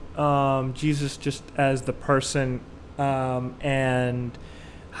about Jesus just as the person and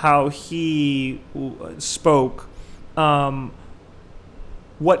how he spoke. What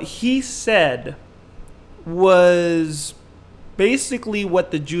he said was basically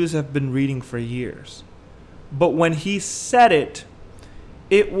what the Jews have been reading for years. But when he said it,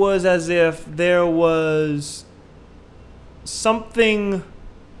 it was as if there was something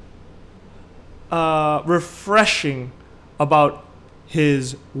refreshing about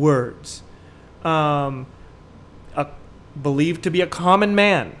his words. Believed to be a common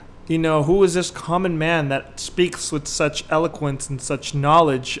man. Who is this common man that speaks with such eloquence and such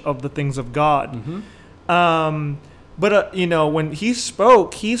knowledge of the things of God? But when he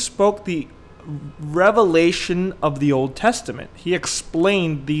spoke the revelation of the Old Testament. He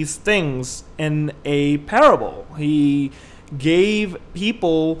explained these things in a parable. He gave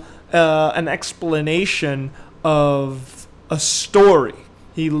people an explanation of a story.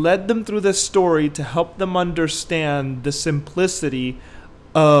 He led them through this story to help them understand the simplicity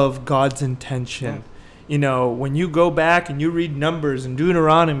of God's intention. When you go back and you read Numbers and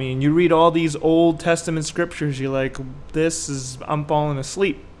Deuteronomy and you read all these Old Testament scriptures, you're like, I'm falling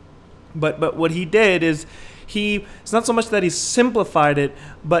asleep. But what he did is it's not so much that he simplified it,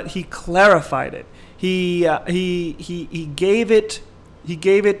 but he clarified it. He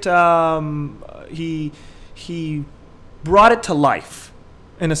brought it to life,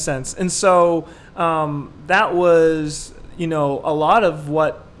 in a sense. And so that was, a lot of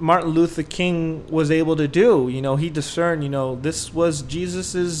what Martin Luther King was able to do. He discerned, this was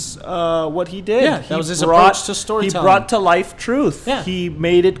Jesus's what he did. Yeah, that was his approach to storytelling. He brought to life truth. Yeah. He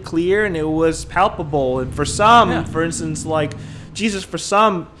made it clear, and it was palpable. And for some, for instance, like Jesus, for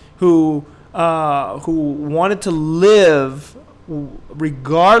some who wanted to live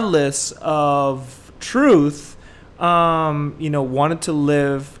regardless of truth, wanted to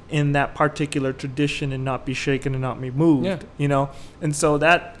live in that particular tradition and not be shaken and not be moved, And so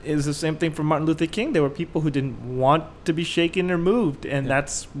that is the same thing for Martin Luther King. There were people who didn't want to be shaken or moved, and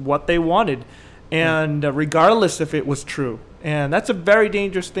that's what they wanted. And regardless if it was true. And that's a very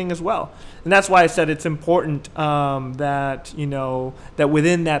dangerous thing as well. And that's why I said it's important that, that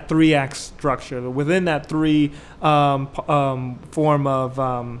within that 3-act structure, within that 3 form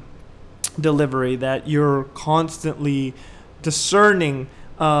of delivery, that you're constantly discerning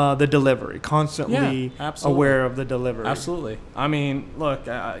the delivery, constantly aware of the delivery. Absolutely. I mean, look,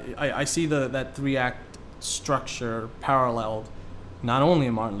 I see that 3-act structure paralleled not only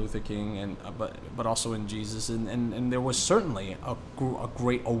in Martin Luther King but also in Jesus, and there was certainly a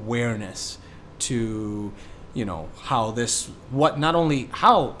great awareness to not only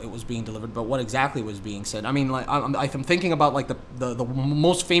how it was being delivered, but what exactly was being said. I mean, like I'm thinking about like the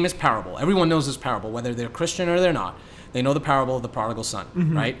most famous parable. Everyone knows this parable, whether they're Christian or they're not. They know the parable of the prodigal son,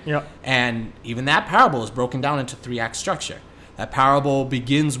 right? Yeah. And even that parable is broken down into 3-act structure. That parable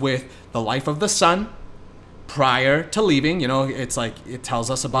begins with the life of the son, prior to leaving, it's like it tells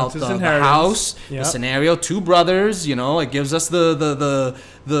us about the house, yep. the scenario, 2 brothers. It gives us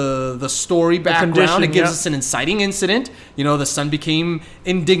the story background. It gives yep. us an inciting incident. The son became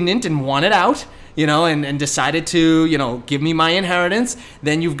indignant and wanted out. And decided to give me my inheritance.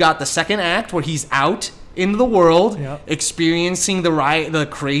 Then you've got the second act where he's out into the world, yep. experiencing the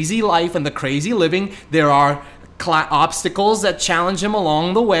crazy life and the crazy living. There are obstacles that challenge him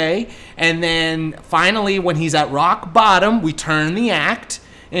along the way, and then finally when he's at rock bottom, we turn the act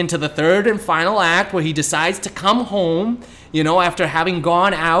into the third and final act where he decides to come home, after having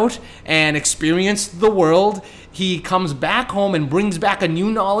gone out and experienced the world. He comes back home and brings back a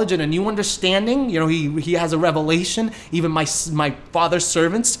new knowledge and a new understanding. He has a revelation. Even my father's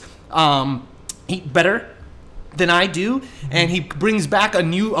servants eat better than I do, and he brings back a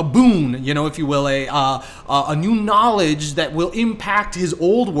boon, if you will, a new knowledge that will impact his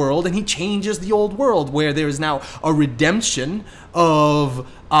old world, and he changes the old world where there is now a redemption of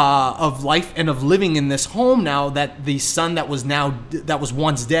life and of living in this home now that the son that was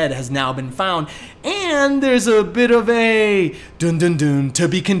once dead has now been found. And there's a bit of a dun dun dun to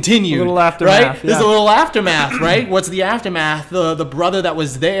be continued. A little aftermath, right? yeah. There's a little aftermath, right? What's the aftermath? The brother that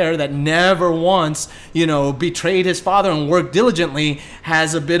was there that never once, betrayed his father and worked diligently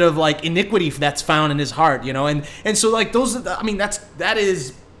has a bit of like iniquity that's found in his heart, and so like that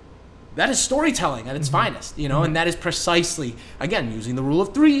is storytelling at its finest, and that is precisely, again, using the rule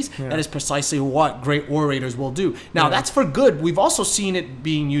of 3s, yeah. that is precisely what great orators will do. Now, yeah. that's for good. We've also seen it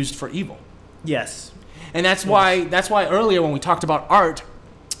being used for evil. Yes. And that's why earlier when we talked about art,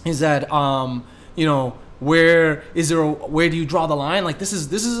 is that where do you draw the line? Like this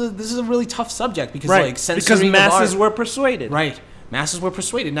is a really tough subject because right. like censoring because masses of art, were persuaded. Right. Masses were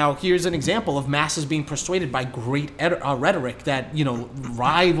persuaded. Now, here's an example of masses being persuaded by great rhetoric that,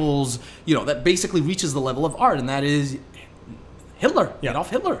 rivals, that basically reaches the level of art, and that is Hitler, yeah. Adolf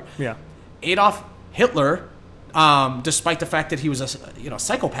Hitler. Yeah. Adolf Hitler, despite the fact that he was a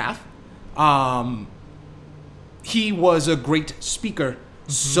psychopath, he was a great speaker,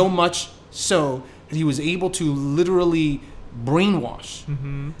 so much so that he was able to literally brainwash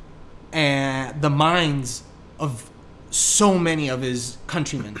and the minds of so many of his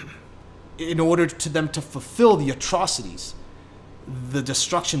countrymen in order to them to fulfill the atrocities, the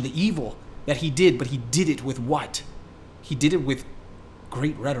destruction, the evil that he did. But he did it with what? He did it with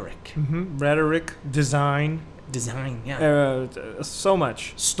great rhetoric. Rhetoric, design, yeah. So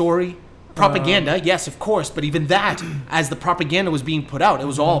much. Story, propaganda, yes, of course. But even that, as the propaganda was being put out, it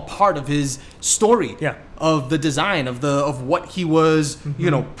was all part of his story, yeah. of the design, of what he was,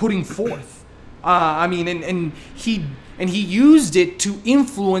 putting forth. And he used it to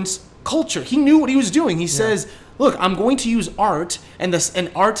influence culture. He knew what he was doing. He says, look, I'm going to use art and an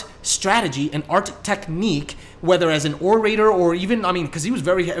art strategy, an art technique, whether as an orator or even, because he was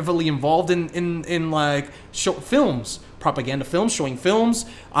very heavily involved in like films, propaganda films, showing films.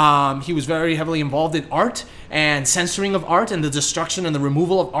 He was very heavily involved in art and censoring of art and the destruction and the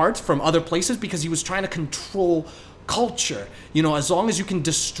removal of art from other places because he was trying to control culture. As long as you can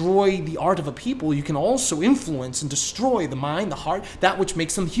destroy the art of a people, you can also influence and destroy the mind, the heart, that which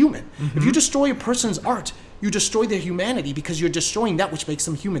makes them human. If you destroy a person's art, you destroy their humanity because you're destroying that which makes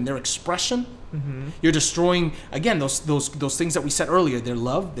them human, their expression. You're destroying, again, those things that we said earlier, their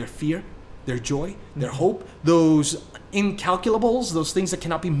love, their fear, their joy, their hope, those incalculables, those things that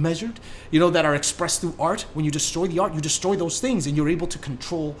cannot be measured, that are expressed through art. When you destroy the art, you destroy those things and you're able to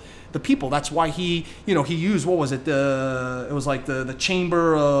control the people. That's why he used, what was it? It was like the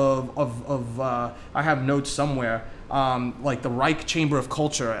chamber of I have notes somewhere, like the Reich Chamber of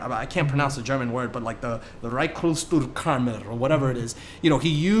Culture. I can't pronounce the German word, but like the Reichskulturkammer or whatever it is.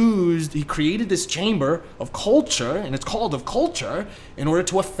 He created this chamber of culture, and it's called of culture, in order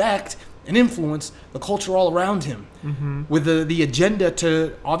to affect and influence the culture all around him, with the agenda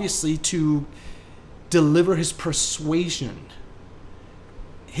to obviously to deliver his persuasion,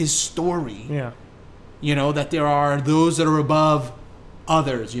 his story. That there are those that are above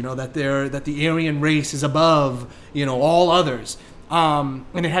others. That the Aryan race is above all others. And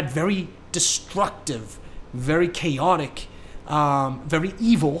it had very destructive, very chaotic, very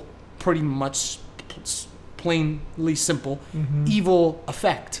evil, pretty much plainly simple, evil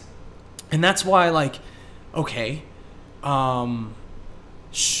effect. And that's why, like, okay,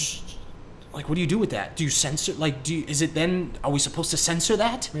 like, what do you do with that? Do you censor? Like, are we supposed to censor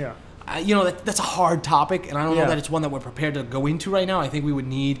that? Yeah. That's a hard topic, and I don't know that it's one that we're prepared to go into right now. I think we would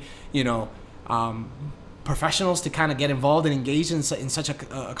need, professionals to kind of get involved and engage in such a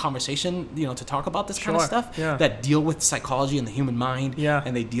conversation, to talk about this kind of stuff that deal with psychology and the human mind,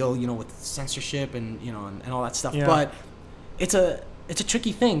 and they deal, with censorship and and all that stuff. But it's a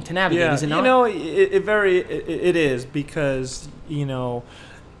tricky thing to navigate, is it not? It is, because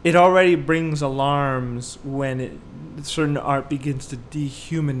it already brings alarms when certain art begins to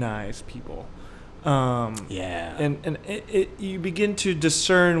dehumanize people. And you begin to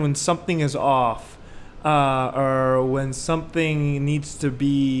discern when something is off, or when something needs to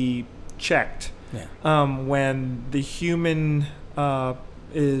be checked. When the human doesn't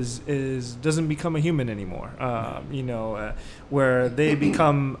become a human anymore. Where they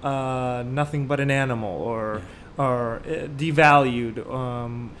become nothing but an animal, or devalued,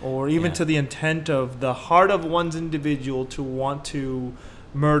 or even to the intent of the heart of one's individual to want to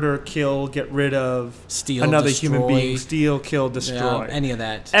murder, kill, get rid of, steal, another destroy, human being, steal, kill, destroy. Any of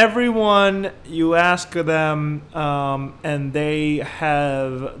that. Everyone, you ask them, and they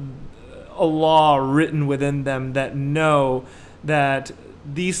have a law written within them that know that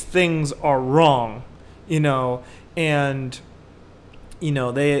these things are wrong, and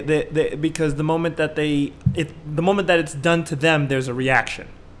they because the moment that it's done to them, there's a reaction.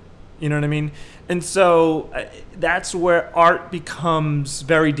 You know what I mean? And so that's where art becomes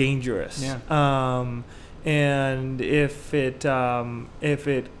very dangerous. And if the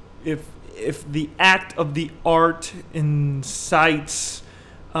act of the art incites,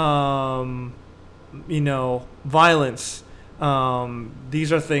 violence,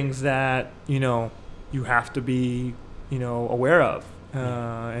 these are things that you have to be aware of,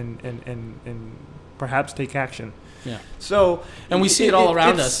 and perhaps take action. So, and we see it all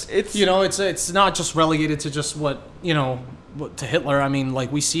around us. It's not just relegated to just what to Hitler. I mean,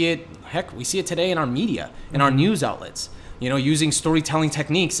 like, we see it today in our media, in our news outlets. Using storytelling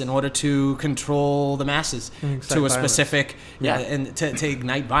techniques in order to control the masses to a specific, and to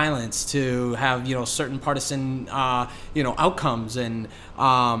ignite violence, to have certain partisan outcomes, and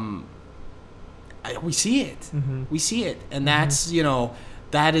we see it. We see it, and that's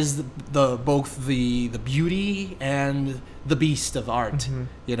that is both the beauty and the beast of art.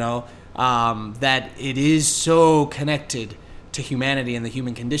 That it is so connected to humanity and the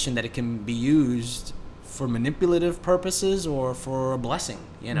human condition that it can be used for manipulative purposes or for a blessing,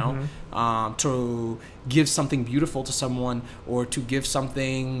 to give something beautiful to someone, or to give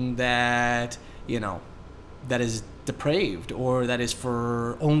something that that is depraved, or that is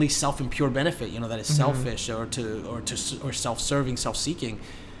for only self and pure benefit, that is selfish, or self-serving, self-seeking.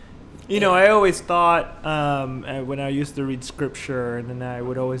 I always thought, when I used to read scripture, and then I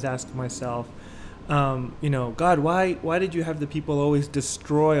would always ask myself, God, why did you have the people always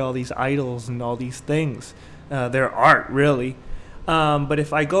destroy all these idols and all these things? They're art, really. But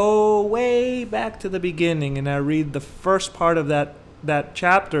if I go way back to the beginning and I read the first part of that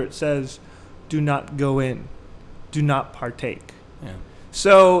chapter, it says, do not go in, do not partake.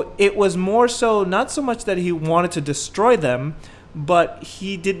 So it was more so, not so much that he wanted to destroy them, but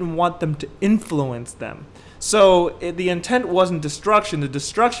he didn't want them to influence them. So the intent wasn't destruction. The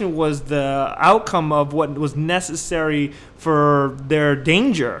destruction was the outcome of what was necessary for their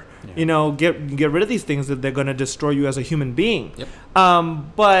danger. Get rid of these things that they're going to destroy you as a human being.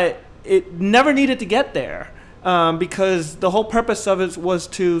 But it never needed to get there. Because the whole purpose of it was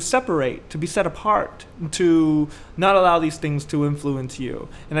to separate, to be set apart, to not allow these things to influence you.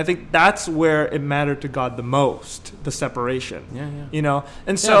 And I think that's where it mattered to God the most, the separation.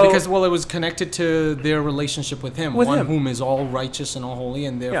 And so because it was connected to their relationship with Him, whom is all righteous and all holy,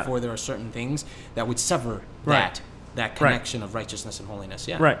 and therefore there are certain things that would sever that connection of righteousness and holiness.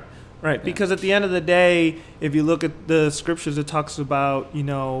 Right. Because at the end of the day, if you look at the scriptures, it talks about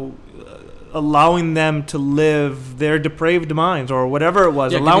allowing them to live their depraved minds, or whatever it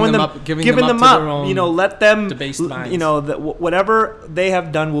was, allowing giving them up, let them, whatever they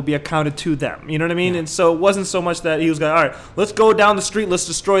have done will be accounted to them. You know what I mean? And so it wasn't so much that he was going, all right, let's go down the street, let's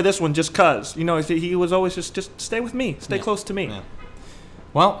destroy this one just cause. He was always just stay with me, stay close to me.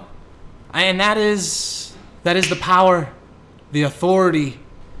 Well, and that is the power, the authority,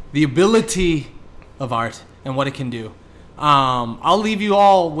 the ability of art and what it can do. I'll leave you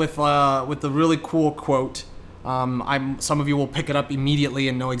all with a really cool quote. Some of you will pick it up immediately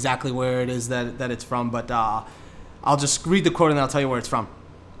and know exactly where it is that it's from, but I'll just read the quote and then I'll tell you where it's from.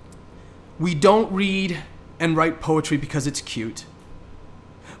 We don't read and write poetry because it's cute.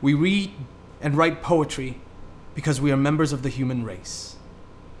 We read and write poetry because we are members of the human race.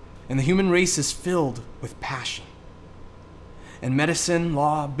 And the human race is filled with passion. And medicine,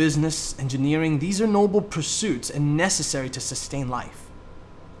 law, business, engineering, these are noble pursuits and necessary to sustain life.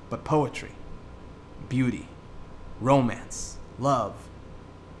 But poetry, beauty, romance, love.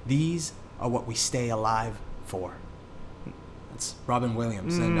 These are what we stay alive for. That's Robin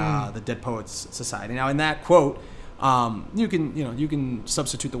Williams and the Dead Poets Society. Now, in that quote, you can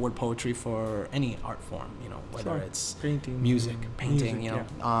substitute the word poetry for any art form, whether it's painting, music, painting,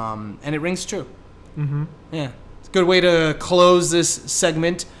 and it rings true. Mm-hmm. Yeah, it's a good way to close this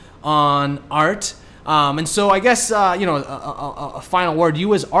segment on art. And so I guess a final word.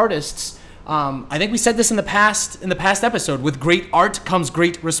 You as artists, I think we said this in the past episode. With great art comes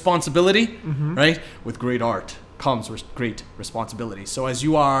great responsibility, right? With great art comes great responsibility. So as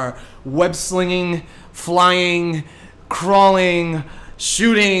you are web slinging, flying, crawling,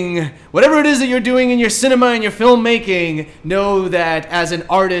 shooting, whatever it is that you're doing in your cinema and your filmmaking, know that as an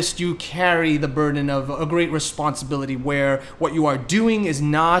artist you carry the burden of a great responsibility, where what you are doing is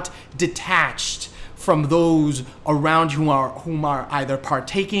not detached from those around you whom are either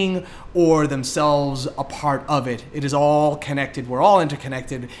partaking or themselves a part of it. It is all connected. We're all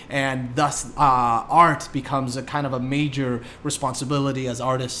interconnected, and thus art becomes a kind of a major responsibility as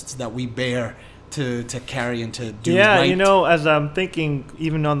artists that we bear to carry and to do right. Yeah, as I'm thinking,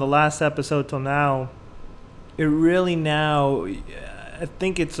 even on the last episode till now, it really now, I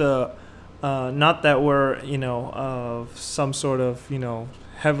think it's not that we're, of some sort of,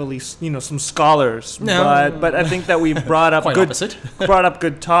 heavily, some scholars, but I think that we brought up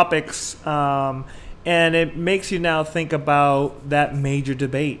good topics, and it makes you now think about that major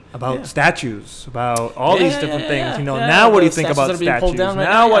debate about statues, about all these different things. Now what do you think about statues?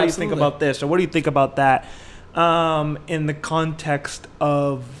 Now what do you think about this, or what do you think about that, in the context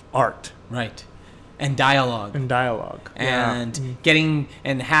of art? Right. And dialogue. And getting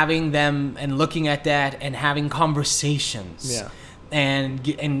and having them and looking at that and having conversations. Yeah. And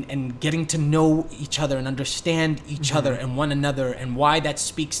getting to know each other and understand each other and one another, and why that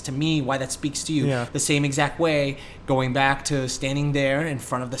speaks to me, why that speaks to you. Yeah. The same exact way, going back to standing there in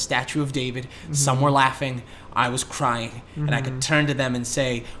front of the statue of David, some were laughing, I was crying, and I could turn to them and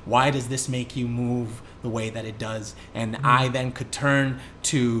say, why does this make you move the way that it does? And I then could turn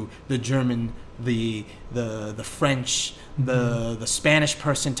to the German, the French, the Spanish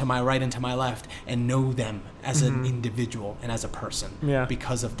person to my right and to my left, and know them as an individual and as a person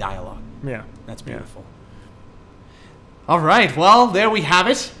because of dialogue. Yeah. That's beautiful. All right, well, there we have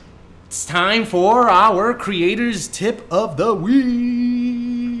it. It's time for our creator's tip of the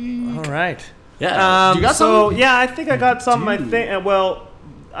week. All right. Yeah. You got something? I think I got something.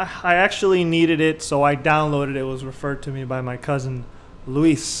 I actually needed it, so I downloaded it. It was referred to me by my cousin,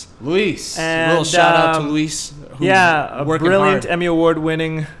 Luis. And, a little shout out to Luis. A brilliant Emmy Award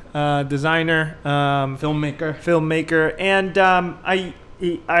winning designer, filmmaker. And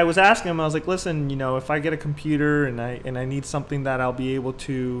I was asking him, I was like, listen, if I get a computer and I need something that I'll be able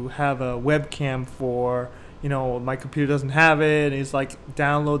to have a webcam for, my computer doesn't have it. And he's like,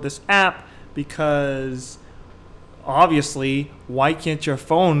 download this app, because obviously, why can't your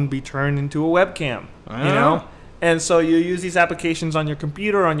phone be turned into a webcam? And so you use these applications on your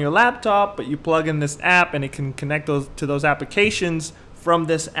computer, on your laptop, but you plug in this app and it can connect to those applications from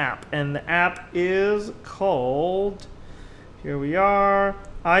this app. And the app is called, here we are,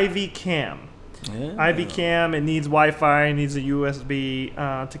 IV Cam. Yeah. IV Cam, it needs Wi-Fi, it needs a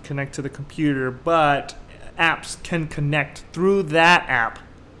USB to connect to the computer, but apps can connect through that app.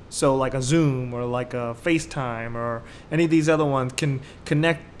 So like a Zoom or like a FaceTime or any of these other ones can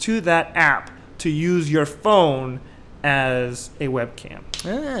connect to that app to use your phone as a webcam.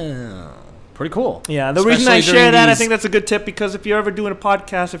 Oh, pretty cool. Yeah, the reason I share that, I think that's a good tip, because if you're ever doing a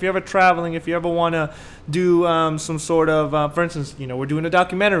podcast, if you're ever traveling, if you ever want to do some sort of, for instance, we're doing a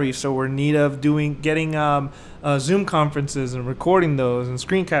documentary, so we're in need of getting Zoom conferences and recording those and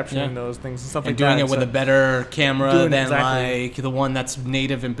screen capturing those things and stuff like that. And doing it with a better camera than like the one that's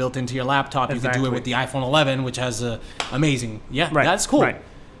native and built into your laptop. You can do it with the iPhone 11, which has amazing. Yeah, that's cool. Right.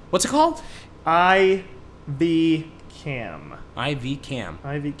 What's it called? IV Cam. IV Cam.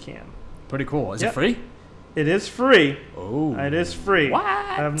 IV Cam. Pretty cool. Is it free? It is free. Oh. It is free. What?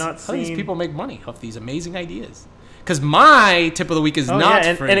 I have not seen. How do these people make money off these amazing ideas? Because my tip of the week is not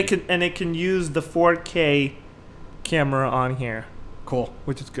free. And it can use the 4K camera on here. Cool.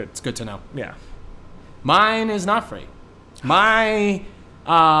 Which is good. It's good to know. Yeah. Mine is not free. My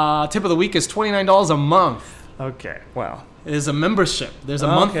tip of the week is $29 a month. Okay. Well. It is a membership. There's a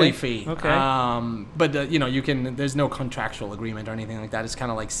monthly fee. Okay. But you can. There's no contractual agreement or anything like that. It's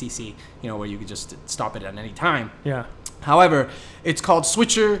kind of like CC, where you can just stop it at any time. Yeah. However, it's called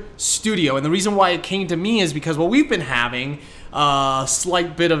Switcher Studio, and the reason why it came to me is because what we've been having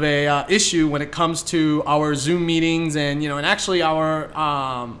slight bit of a issue when it comes to our Zoom meetings, and and actually our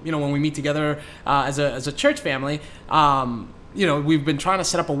when we meet together as a church family, we've been trying to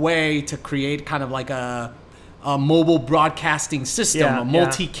set up a way to create kind of like a mobile broadcasting system, a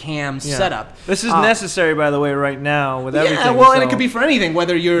multi-cam setup. This is necessary, by the way, right now with everything. Yeah, well, and it could be for anything,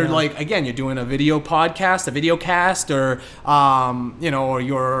 whether you're you're doing a video podcast, a video cast, or or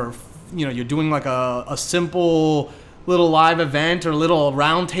you're doing like a simple little live event or little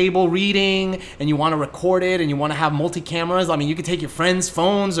round table reading, and you want to record it, and you want to have multi-cameras. I mean, you could take your friends'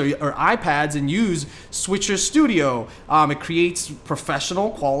 phones or iPads and use Switcher Studio. It creates professional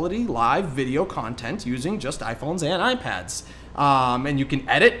quality live video content using just iPhones and iPads. And you can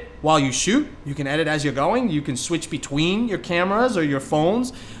edit while you shoot. You can edit as you're going. You can switch between your cameras or your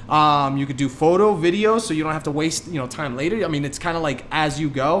phones. You could do photo, video, so you don't have to waste time later. I mean, it's kind of like as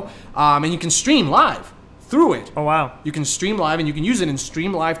you go. And you can stream live through it. Oh, wow. You can stream live, and you can use it and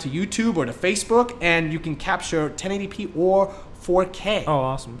stream live to YouTube or to Facebook, and you can capture 1080p or 4K. Oh,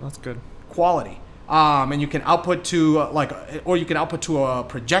 awesome. That's good. Quality. And you can output to you can output to a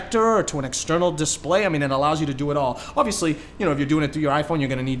projector or to an external display. I mean, it allows you to do it all. Obviously, if you're doing it through your iPhone, you're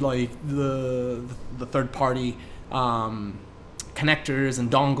going to need like the third-party connectors and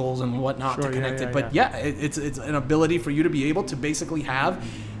dongles and whatnot to connect it. But it's an ability for you to be able to basically have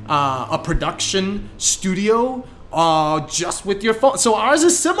a production studio just with your phone. So ours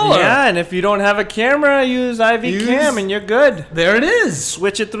is similar. Yeah, and if you don't have a camera, use IV Cam and you're good. There it is.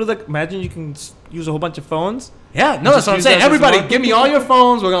 Switch it through imagine you can use a whole bunch of phones. Yeah, no, that's what I'm saying. Everybody, give me all your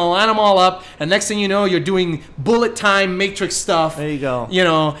phones. We're going to line them all up. And next thing you know, you're doing bullet time Matrix stuff. There you go.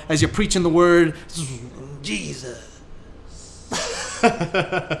 As you're preaching the word. Jesus.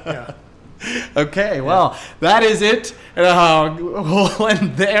 Yeah. Okay, well, that is it. We'll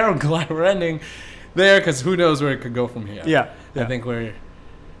end there. I'm glad we're ending there, because who knows where it could go from here. Yeah. I think we're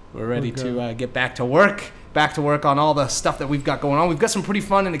ready to get back to work. Back to work on all the stuff that we've got going on. We've got some pretty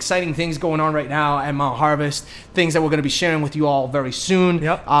fun and exciting things going on right now at Mount Harvest. Things that we're going to be sharing with you all very soon.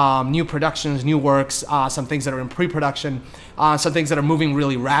 Yep. New productions, new works, some things that are in pre-production, some things that are moving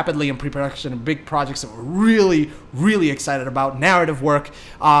really rapidly in pre-production, and big projects that we're really, really excited about. Narrative work,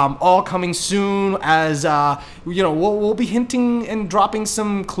 all coming soon. As we'll be hinting and dropping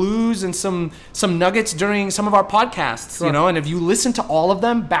some clues and some nuggets during some of our podcasts. Sure. And if you listen to all of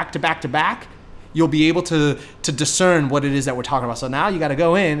them back to back to back, you'll be able to discern what it is that we're talking about. So now you got to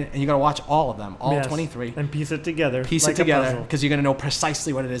go in and you got to watch all of them, all 23. And piece it together. Piece it together, because you're going to know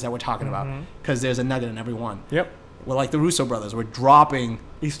precisely what it is that we're talking about, because there's a nugget in every one. Yep. We're like the Russo brothers. We're dropping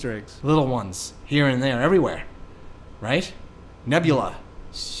Easter eggs. Little ones here and there, everywhere. Right? Nebula.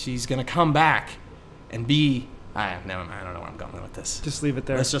 She's going to come back and be... never mind. I don't know where I'm going with this. Just leave it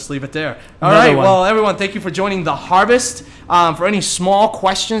there. Let's just leave it there. All right. Well, everyone, thank you for joining The Harvest. For any small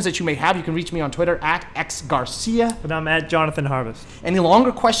questions that you may have, you can reach me on Twitter at xgarcia. And I'm at Jonathan Harvest. Any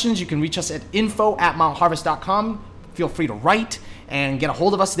longer questions, you can reach us at info@mountharvest.com. Feel free to write and get a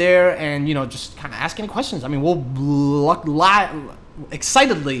hold of us there, and just kind of ask any questions. I mean, we'll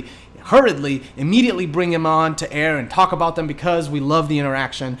excitedly, hurriedly, immediately bring them on to air and talk about them, because we love the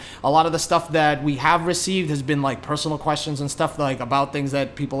interaction. A lot of the stuff that we have received has been like personal questions and stuff like about things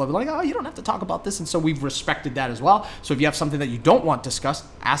that people have been like, oh, you don't have to talk about this. And so we've respected that as well. So if you have something that you don't want discussed,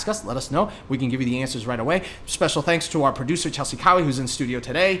 ask us, let us know. We can give you the answers right away. Special thanks to our producer, Chelsea Cowie, who's in studio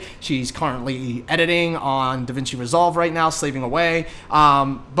today. She's currently editing on DaVinci Resolve right now, slaving away.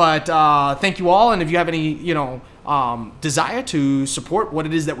 But thank you all. And if you have any, desire to support what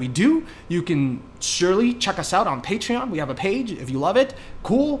it is that we do, you can surely check us out on Patreon. We have a page. If you love it,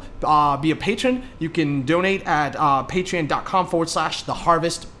 cool. Be a patron. You can donate at patreon.com/The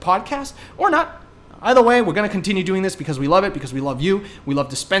Harvest Podcast, or not. Either way, we're going to continue doing this because we love it, because we love you. We love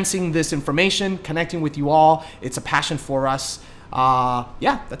dispensing this information, connecting with you all. It's a passion for us.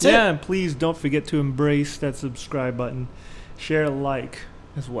 That's it. Yeah, and please don't forget to embrace that subscribe button. Share, like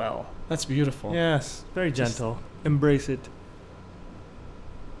as well. That's beautiful. Yes, very gentle. Embrace it.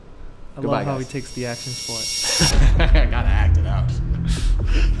 I love how he takes the actions for it. I gotta act it out.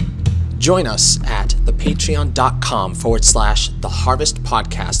 Join us at thepatreon.com/The Harvest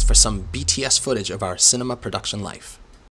Podcast for some BTS footage of our cinema production life.